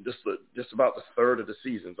just about the third of the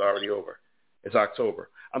season. It's already over. It's October.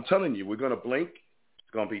 I'm telling you, we're going to blink.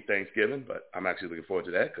 It's going to be Thanksgiving, but I'm actually looking forward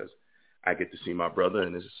to that because I get to see my brother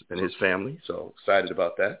and his family. So excited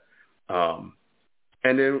about that.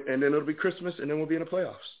 And then it'll be Christmas, and then we'll be in the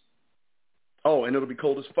playoffs. Oh, and it'll be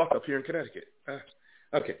cold as fuck up here in Connecticut.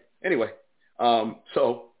 Okay. Anyway,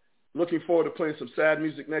 so looking forward to playing some sad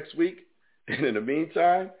music next week. And in the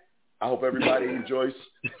meantime, I hope everybody enjoys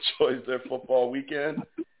their football weekend.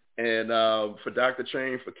 And for Dr.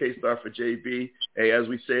 Train, for K-Star, for JB, hey, as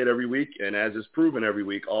we say it every week, and as is proven every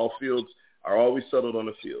week, all fields are always settled on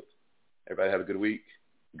the field. Everybody have a good week.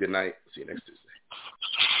 Good night. See you next Tuesday.